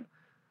bullshit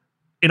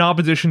in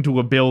opposition to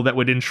a bill that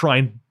would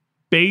enshrine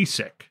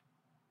basic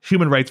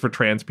human rights for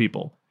trans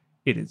people.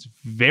 It is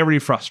very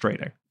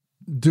frustrating.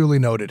 Duly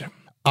noted.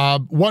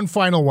 One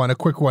final one, a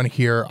quick one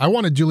here. I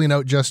want to duly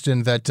note,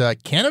 Justin, that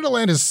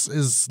Canadaland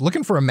is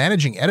looking for a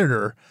managing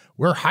editor.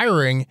 We're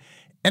hiring,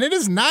 and it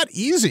is not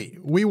easy.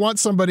 We want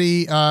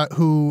somebody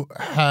who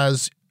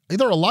has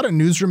either a lot of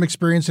newsroom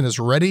experience and is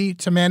ready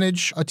to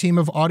manage a team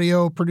of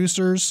audio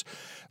producers,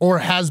 or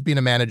has been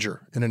a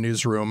manager in a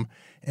newsroom.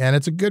 And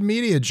it's a good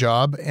media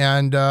job.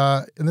 And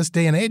in this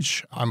day and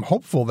age, I'm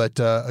hopeful that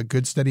a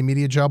good, steady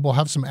media job will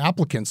have some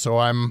applicants. So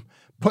I'm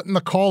putting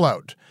the call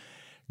out.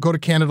 Go to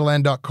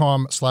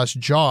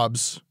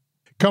canadaland.com/jobs.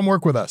 Come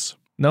work with us.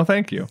 No,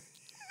 thank you.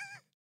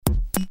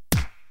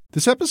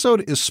 This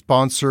episode is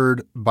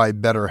sponsored by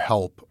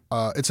BetterHelp.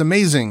 It's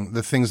amazing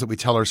the things that we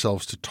tell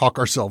ourselves to talk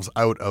ourselves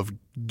out of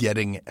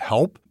getting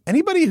help.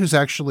 Anybody who's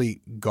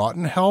actually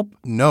gotten help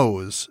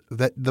knows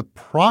that the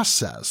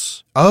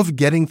process of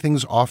getting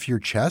things off your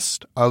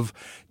chest, of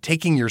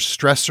taking your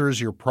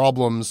stressors, your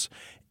problems,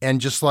 and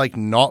just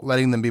not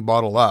letting them be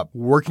bottled up,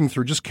 working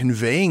through just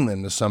conveying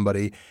them to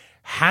somebody,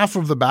 half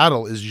of the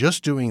battle is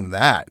just doing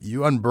that.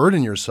 You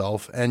unburden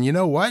yourself. And you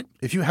know what?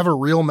 If you have a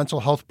real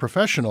mental health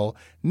professional,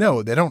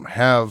 no, they don't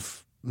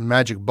have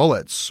magic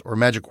bullets or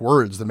magic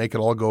words that make it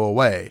all go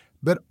away.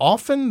 But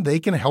often they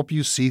can help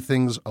you see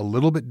things a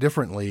little bit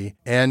differently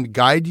and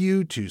guide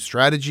you to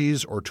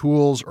strategies or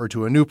tools or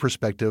to a new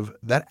perspective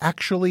that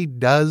actually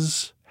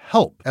does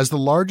help. As the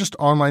largest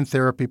online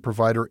therapy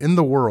provider in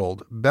the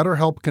world,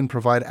 BetterHelp can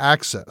provide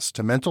access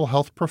to mental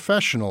health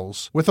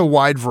professionals with a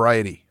wide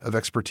variety of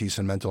expertise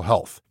in mental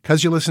health.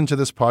 Because you listen to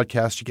this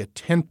podcast, you get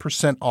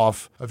 10%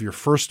 off of your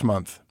first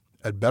month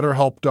at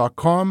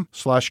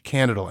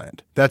betterhelp.com/Canadaland.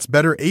 That's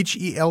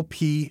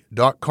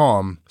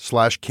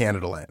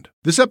betterhelp.com/Canadaland.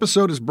 This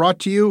episode is brought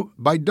to you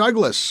by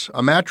Douglas,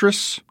 a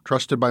mattress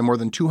trusted by more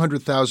than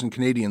 200,000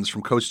 Canadians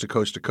from coast to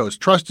coast to coast.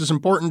 Trust is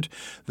important.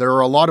 There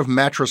are a lot of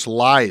mattress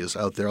lies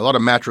out there, a lot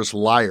of mattress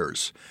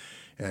liars.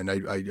 And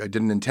I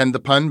didn't intend the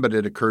pun, but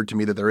it occurred to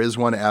me that there is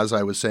one as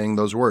I was saying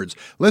those words.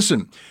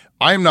 Listen,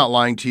 I am not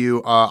lying to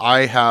you.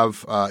 I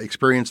have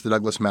experienced the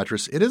Douglas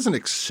mattress. It is an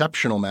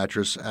exceptional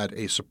mattress at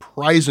a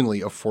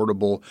surprisingly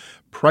affordable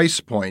price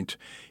point.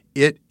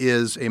 It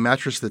is a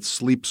mattress that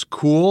sleeps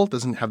cool,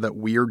 doesn't have that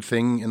weird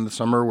thing in the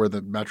summer where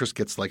the mattress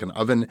gets like an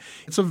oven.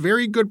 It's a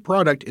very good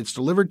product. It's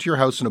delivered to your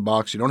house in a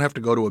box. You don't have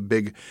to go to a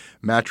big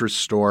mattress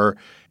store.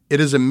 It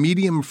is a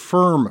medium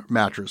firm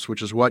mattress,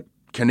 which is what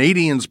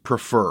Canadians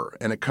prefer,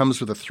 and it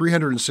comes with a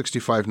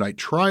 365-night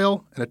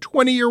trial and a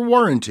 20-year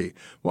warranty.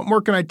 What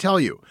more can I tell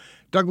you?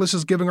 Douglas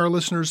is giving our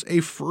listeners a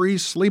free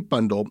sleep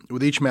bundle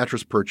with each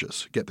mattress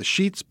purchase. Get the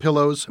sheets,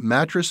 pillows,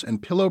 mattress,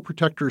 and pillow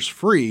protectors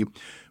free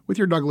with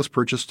your Douglas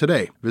purchase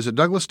today. Visit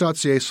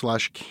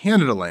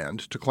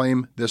douglas.ca/Canadaland to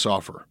claim this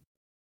offer.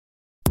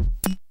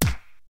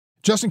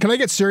 Justin, can I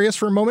get serious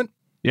for a moment?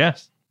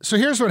 Yes. So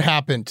here's what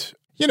happened.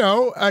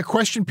 A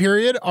question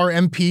period, our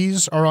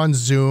MPs are on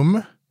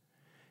Zoom.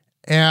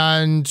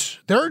 And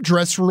there are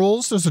dress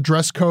rules. There's a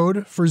dress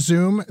code for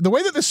Zoom. The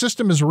way that the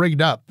system is rigged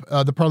up,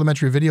 the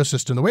parliamentary video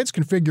system, the way it's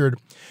configured,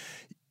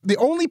 the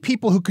only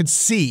people who could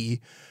see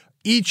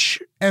each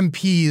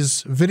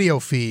MP's video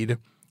feed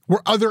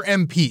were other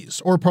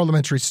MPs or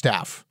parliamentary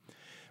staff.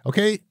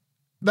 Okay?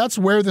 That's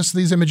where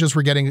these images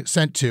were getting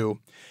sent to.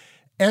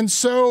 And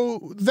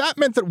so that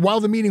meant that while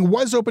the meeting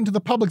was open to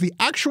the public, the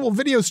actual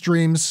video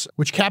streams,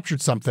 which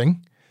captured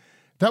something,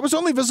 that was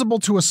only visible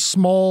to a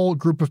small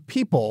group of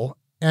people.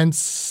 And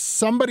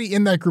somebody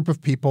in that group of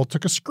people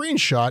took a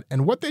screenshot,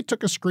 and what they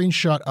took a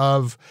screenshot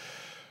of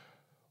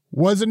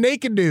was a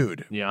naked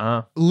dude.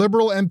 Yeah.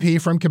 Liberal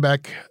MP from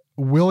Quebec,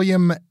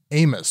 William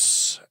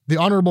Amos. The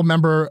honorable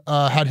member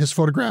had his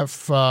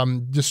photograph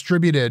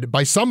distributed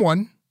by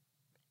someone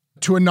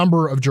to a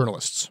number of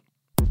journalists.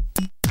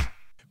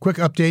 Quick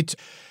update.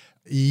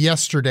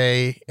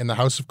 Yesterday in the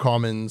House of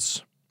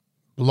Commons,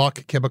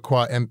 Bloc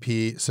Québécois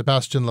MP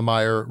Sébastien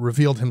Lemire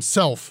revealed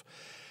himself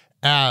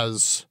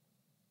as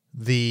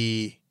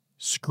the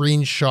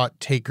screenshot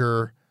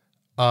taker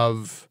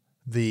of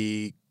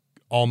the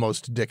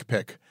almost dick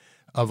pic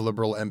of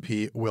Liberal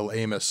MP Will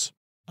Amos.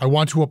 I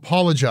want to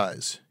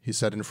apologize, he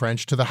said in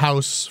French, to the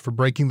House for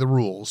breaking the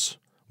rules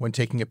when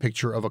taking a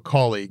picture of a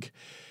colleague.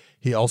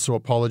 He also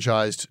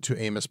apologized to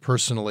Amos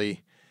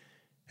personally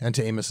and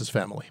to Amos's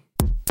family.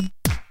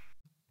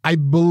 I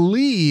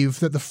believe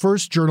that the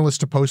first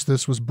journalist to post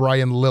this was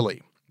Brian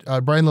Lilly.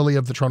 Brian Lilly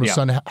of the Toronto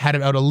Sun had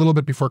it out a little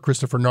bit before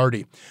Christopher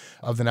Nardi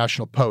of the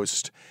National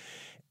Post.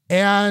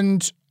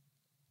 And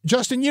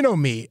Justin, you know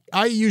me,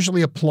 I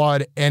usually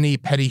applaud any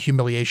petty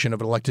humiliation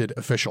of an elected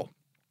official.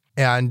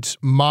 And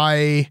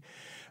my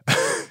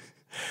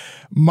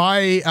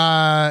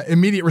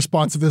immediate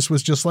response to this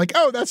was just like,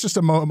 oh, that's just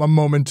a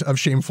moment of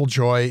shameful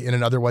joy in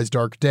an otherwise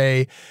dark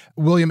day.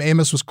 William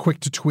Amos was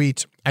quick to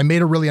tweet, I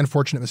made a really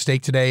unfortunate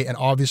mistake today, and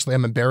obviously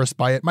I'm embarrassed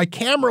by it. My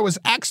camera was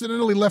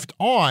accidentally left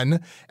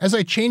on as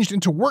I changed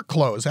into work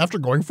clothes after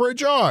going for a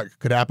jog.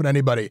 Could happen to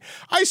anybody.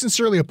 I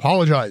sincerely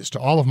apologize to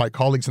all of my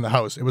colleagues in the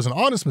House. It was an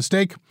honest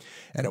mistake,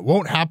 and it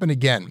won't happen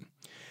again.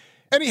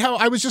 Anyhow,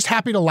 I was just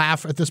happy to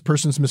laugh at this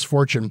person's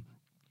misfortune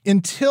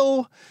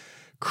until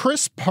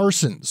Chris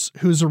Parsons,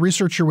 who's a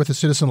researcher with the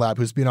Citizen Lab,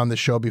 who's been on this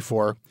show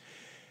before,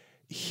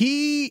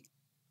 he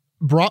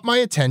brought my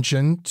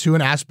attention to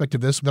an aspect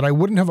of this that I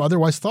wouldn't have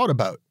otherwise thought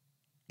about.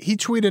 He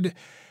tweeted,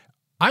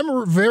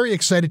 I'm very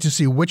excited to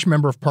see which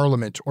member of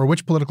parliament or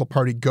which political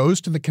party goes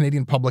to the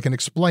Canadian public and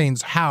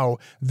explains how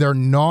their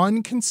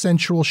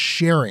non-consensual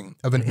sharing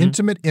of an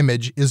intimate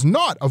image is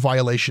not a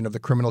violation of the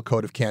Criminal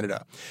Code of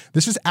Canada.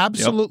 This is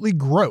absolutely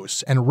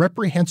gross and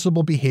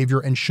reprehensible behavior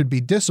and should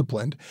be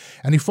disciplined.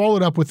 And he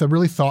followed up with a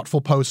really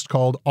thoughtful post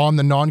called On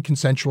the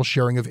Non-Consensual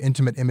Sharing of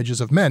Intimate Images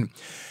of Men.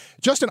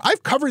 Justin,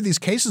 I've covered these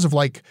cases of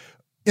like,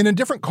 in a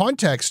different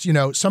context,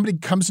 somebody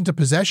comes into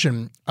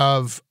possession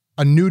of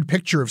a nude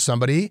picture of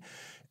somebody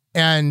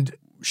and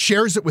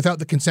shares it without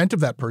the consent of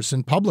that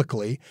person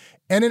publicly.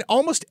 And in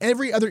almost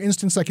every other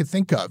instance I could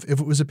think of, if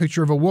it was a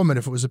picture of a woman,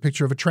 if it was a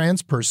picture of a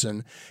trans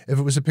person, if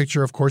it was a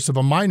picture, of course, of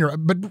a minor,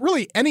 but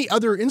really any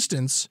other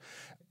instance,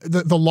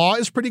 the law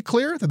is pretty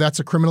clear that that's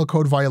a criminal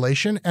code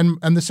violation. And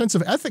the sense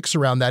of ethics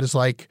around that is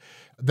like,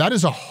 that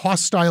is a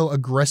hostile,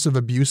 aggressive,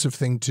 abusive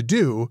thing to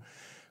do.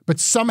 But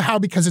somehow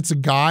because it's a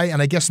guy,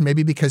 and I guess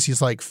maybe because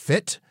he's like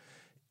fit,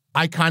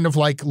 I kind of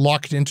like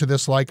locked into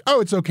this like, oh,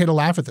 it's okay to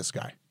laugh at this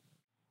guy.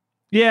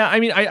 Yeah, I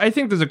mean, I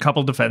think there's a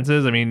couple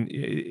defenses. I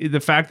mean, the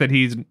fact that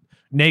he's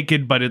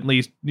naked, but at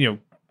least,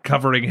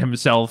 covering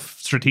himself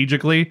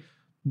strategically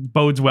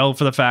bodes well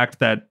for the fact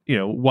that,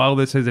 while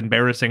this is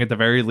embarrassing, at the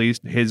very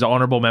least, his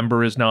honorable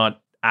member is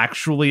not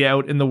actually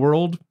out in the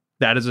world.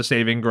 That is a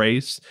saving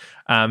grace.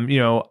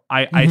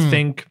 I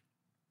think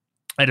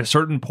at a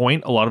certain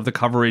point, a lot of the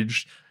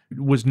coverage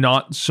was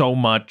not so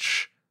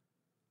much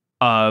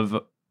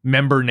of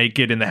member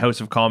naked in the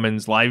House of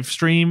Commons live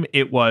stream.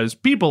 It was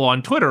people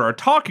on Twitter are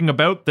talking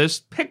about this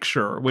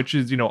picture, which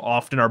is,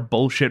 often our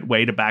bullshit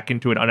way to back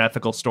into an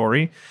unethical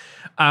story.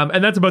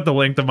 And that's about the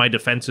length of my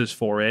defenses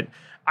for it.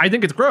 I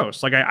think it's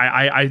gross. Like,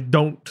 I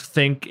don't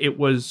think it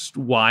was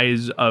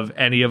wise of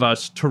any of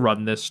us to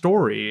run this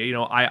story.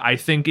 I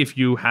think if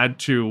you had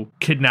to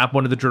kidnap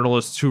one of the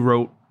journalists who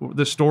wrote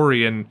the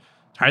story and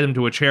tie them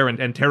to a chair and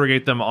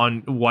interrogate them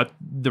on what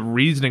the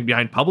reasoning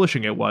behind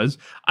publishing it was,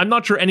 I'm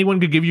not sure anyone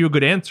could give you a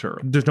good answer.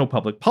 There's no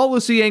public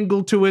policy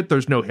angle to it.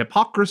 There's no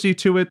hypocrisy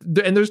to it.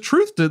 And there's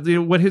truth to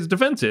what his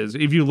defense is.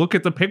 If you look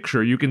at the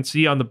picture, you can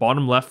see on the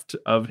bottom left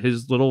of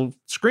his little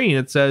screen,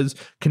 it says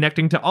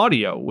connecting to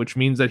audio, which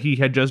means that he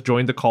had just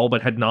joined the call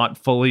but had not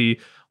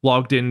fully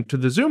logged into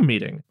the Zoom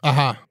meeting.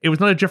 It was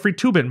not a Jeffrey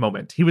Toobin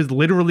moment. He was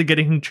literally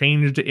getting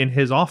changed in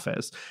his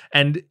office.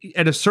 And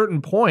at a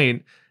certain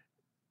point,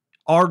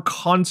 our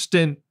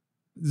constant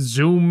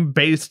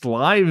Zoom-based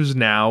lives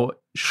now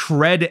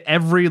shred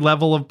every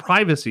level of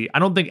privacy. I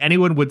don't think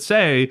anyone would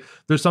say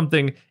there's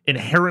something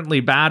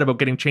inherently bad about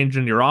getting changed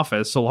in your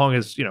office, so long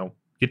as,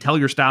 you tell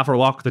your staff or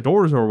lock the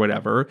doors or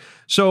whatever.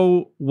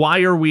 So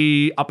why are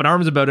we up in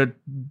arms about it?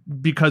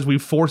 Because we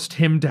forced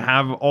him to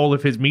have all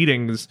of his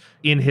meetings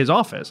in his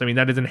office. I mean,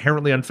 that is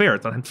inherently unfair.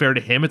 It's unfair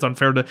to him. It's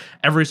unfair to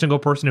every single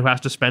person who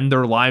has to spend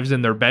their lives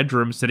in their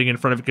bedroom sitting in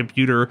front of a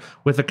computer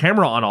with a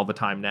camera on all the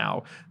time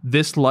now.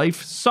 This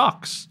life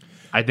sucks.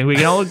 I think we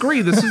can all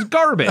agree this is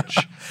garbage.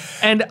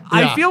 And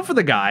I feel for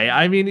the guy.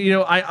 I mean,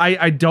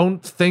 I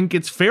don't think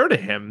it's fair to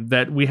him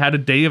that we had a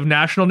day of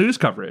national news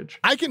coverage.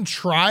 I can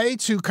try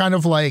to kind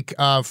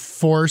of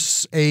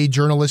force a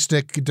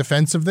journalistic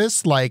defense of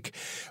this. There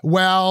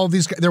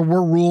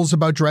were rules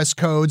about dress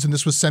codes and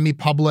this was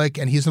semi-public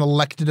and he's an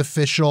elected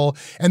official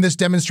and this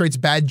demonstrates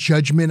bad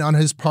judgment on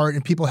his part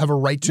and people have a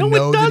right to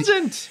know. No, it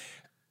doesn't.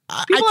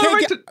 I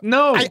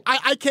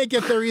can't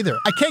get there either.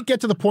 I can't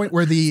get to the point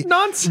where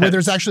where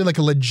there's actually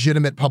a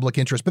legitimate public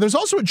interest. But there's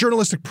also a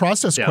journalistic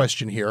process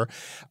question here.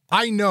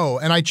 I know,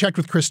 and I checked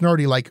with Chris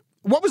Nardi,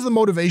 what was the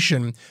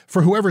motivation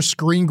for whoever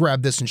screen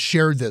grabbed this and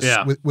shared this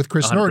with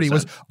Chris 100%. Nardi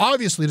was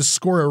obviously to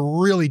score a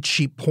really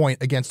cheap point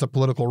against a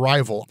political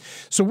rival.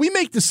 So we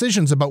make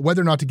decisions about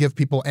whether or not to give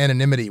people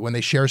anonymity when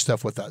they share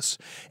stuff with us.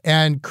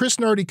 And Chris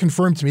Nardi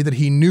confirmed to me that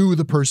he knew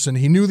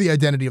the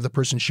identity of the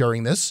person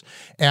sharing this,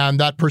 and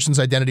that person's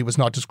identity was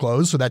not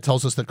disclosed. So that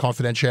tells us that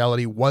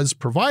confidentiality was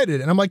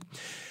provided. And I'm like,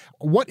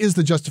 what is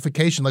the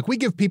justification? We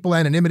give people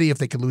anonymity if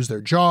they could lose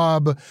their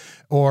job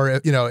or,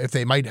 if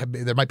there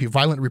might be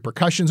violent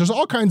repercussions. There's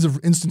all kinds of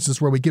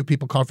instances where we give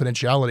people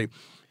confidentiality.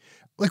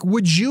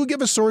 Would you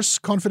give a source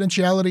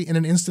confidentiality in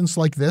an instance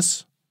like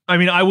this? I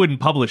mean, I wouldn't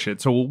publish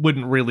it, so it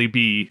wouldn't really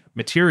be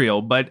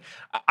material, but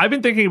I've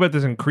been thinking about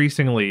this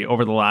increasingly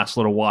over the last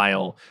little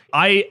while.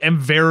 I am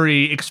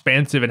very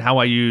expansive in how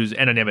I use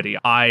anonymity.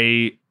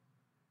 I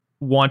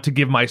want to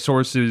give my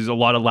sources a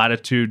lot of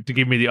latitude to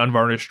give me the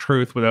unvarnished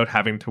truth without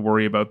having to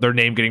worry about their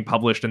name getting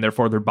published and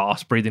therefore their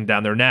boss breathing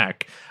down their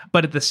neck.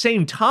 But at the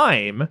same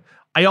time,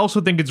 I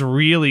also think it's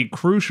really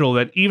crucial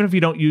that even if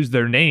you don't use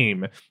their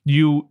name,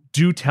 you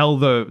do tell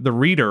the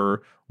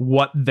reader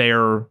what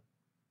their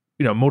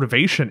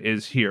motivation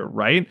is here,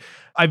 right?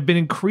 I've been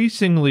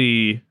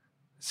increasingly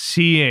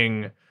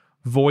seeing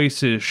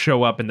voices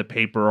show up in the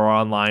paper or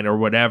online or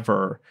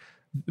whatever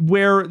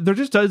where there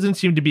just doesn't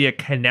seem to be a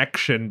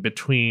connection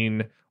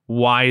between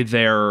why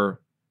they're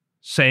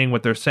saying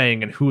what they're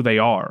saying and who they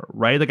are,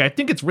 right? I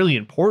think it's really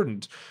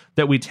important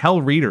that we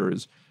tell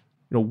readers,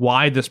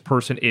 why this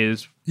person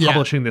is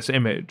publishing this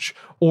image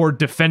or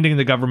defending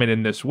the government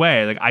in this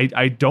way.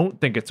 I don't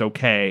think it's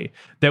okay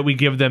that we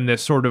give them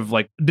this sort of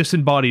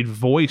disembodied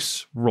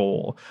voice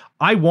role.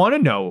 I want to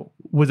know,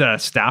 was that a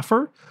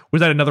staffer? Was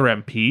that another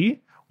MP?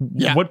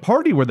 Yeah. What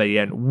party were they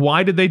in?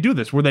 Why did they do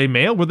this? Were they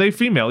male? Were they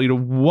female?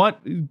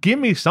 Give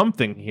me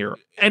something here.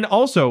 And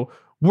also,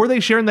 were they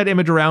sharing that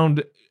image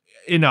around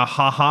in a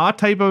haha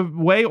type of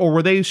way, or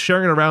were they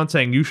sharing it around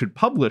saying you should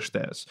publish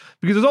this?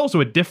 Because there's also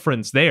a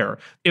difference there.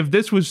 If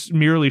this was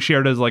merely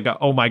shared as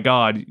oh my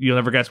God, you'll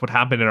never guess what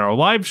happened in our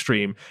live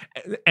stream,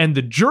 and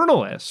the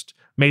journalist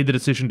made the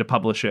decision to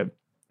publish it,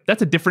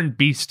 that's a different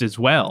beast as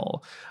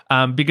well.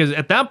 Because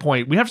at that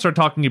point, we have to start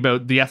talking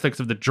about the ethics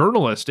of the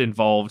journalist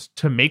involved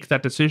to make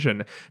that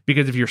decision.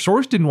 Because if your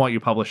source didn't want you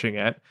publishing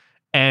it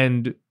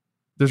and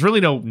there's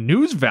really no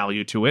news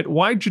value to it,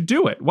 why'd you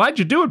do it? Why'd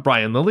you do it,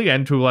 Brian Lilley?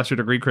 And to a lesser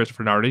degree,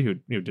 Christopher Nardi, who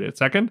did it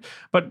second.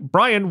 But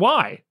Brian,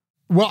 why?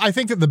 Well, I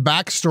think that the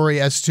backstory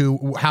as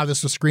to how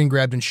this was screen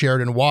grabbed and shared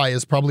and why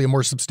is probably a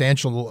more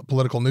substantial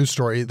political news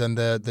story than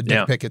the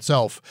dick pic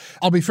itself.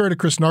 I'll be fair to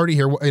Chris Nardi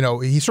here.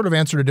 He sort of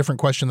answered a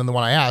different question than the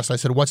one I asked. I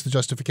said, what's the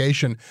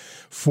justification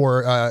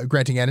for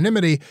granting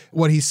anonymity?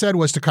 What he said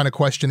was to kind of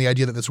question the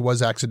idea that this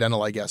was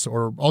accidental, I guess,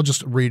 or I'll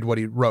just read what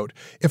he wrote.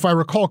 If I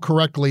recall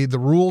correctly, the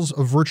rules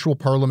of virtual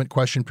parliament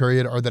question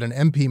period are that an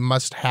MP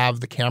must have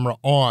the camera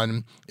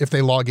on if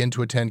they log in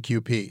to attend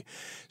QP.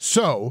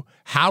 So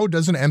how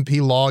does an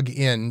MP log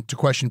in to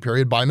question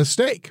period by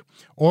mistake?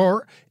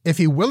 Or if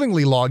he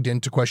willingly logged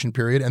into question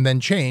period and then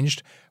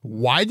changed,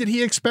 why did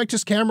he expect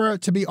his camera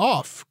to be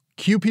off?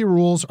 QP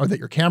rules are that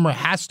your camera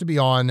has to be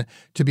on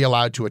to be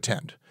allowed to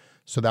attend.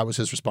 So that was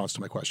his response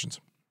to my questions.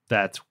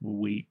 That's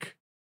weak.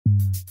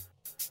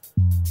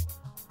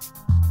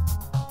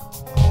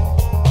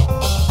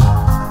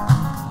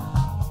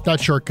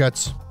 That's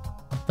Shortcuts.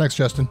 Thanks,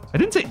 Justin. I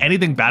didn't say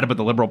anything bad about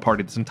the Liberal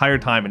Party this entire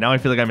time, and now I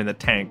feel like I'm in the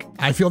tank.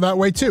 I feel that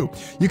way too.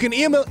 You can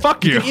email you.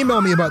 You can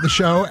email me about the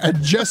show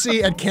at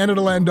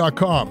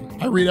jesse@canadaland.com.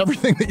 I read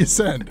everything that you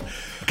send.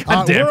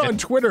 We're on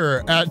Twitter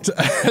at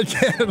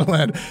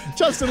Canadaland.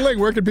 Justin Ling,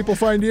 where can people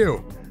find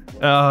you?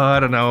 I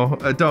don't know.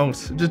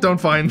 Just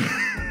don't find.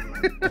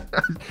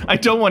 I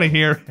don't want to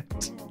hear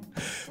it.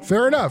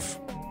 Fair enough.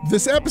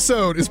 This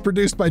episode is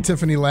produced by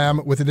Tiffany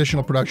Lamb with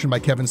additional production by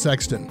Kevin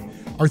Sexton.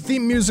 Our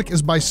theme music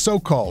is by So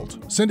Called.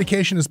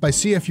 Syndication is by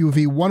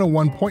CFUV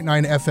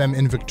 101.9 FM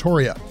in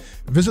Victoria.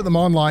 Visit them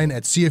online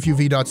at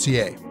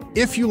cfuv.ca.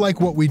 If you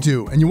like what we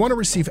do and you want to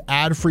receive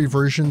ad-free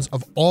versions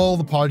of all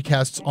the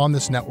podcasts on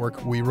this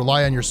network, we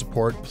rely on your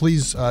support.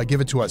 Please give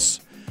it to us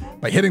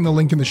by hitting the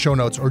link in the show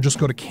notes or just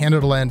go to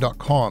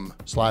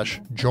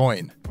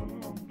canadaland.com/join.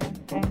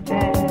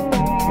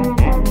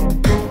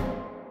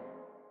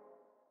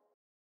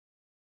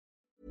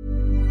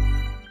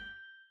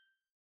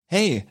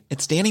 Hey,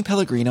 it's Danny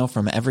Pellegrino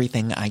from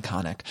Everything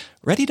Iconic.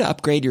 Ready to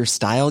upgrade your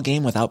style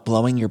game without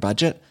blowing your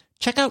budget?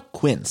 Check out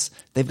Quince.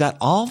 They've got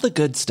all the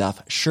good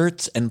stuff,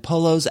 shirts and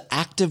polos,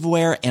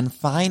 activewear, and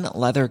fine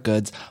leather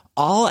goods,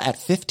 all at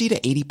 50 to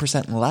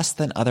 80% less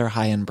than other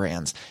high-end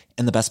brands.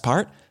 And the best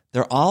part?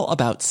 They're all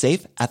about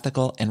safe,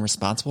 ethical, and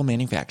responsible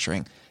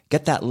manufacturing.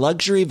 Get that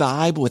luxury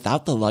vibe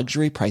without the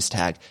luxury price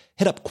tag.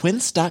 Hit up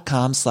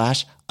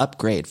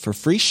quince.com/upgrade for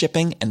free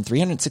shipping and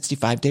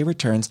 365-day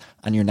returns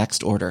on your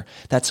next order.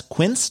 That's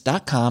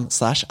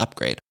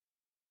quince.com/upgrade.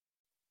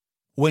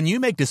 When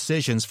you make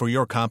decisions for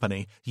your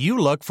company, you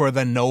look for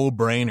the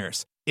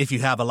no-brainers. If you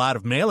have a lot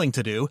of mailing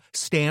to do,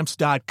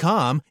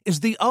 Stamps.com is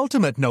the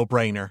ultimate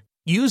no-brainer.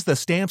 Use the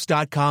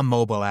Stamps.com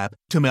mobile app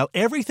to mail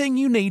everything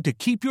you need to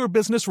keep your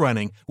business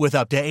running with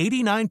up to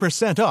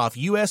 89% off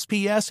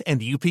USPS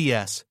and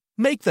UPS.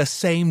 Make the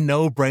same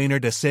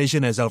no-brainer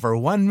decision as over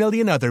 1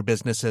 million other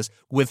businesses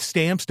with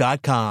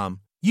Stamps.com.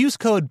 Use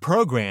code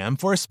PROGRAM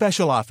for a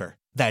special offer.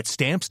 That's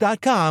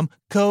Stamps.com,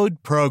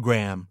 code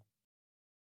PROGRAM.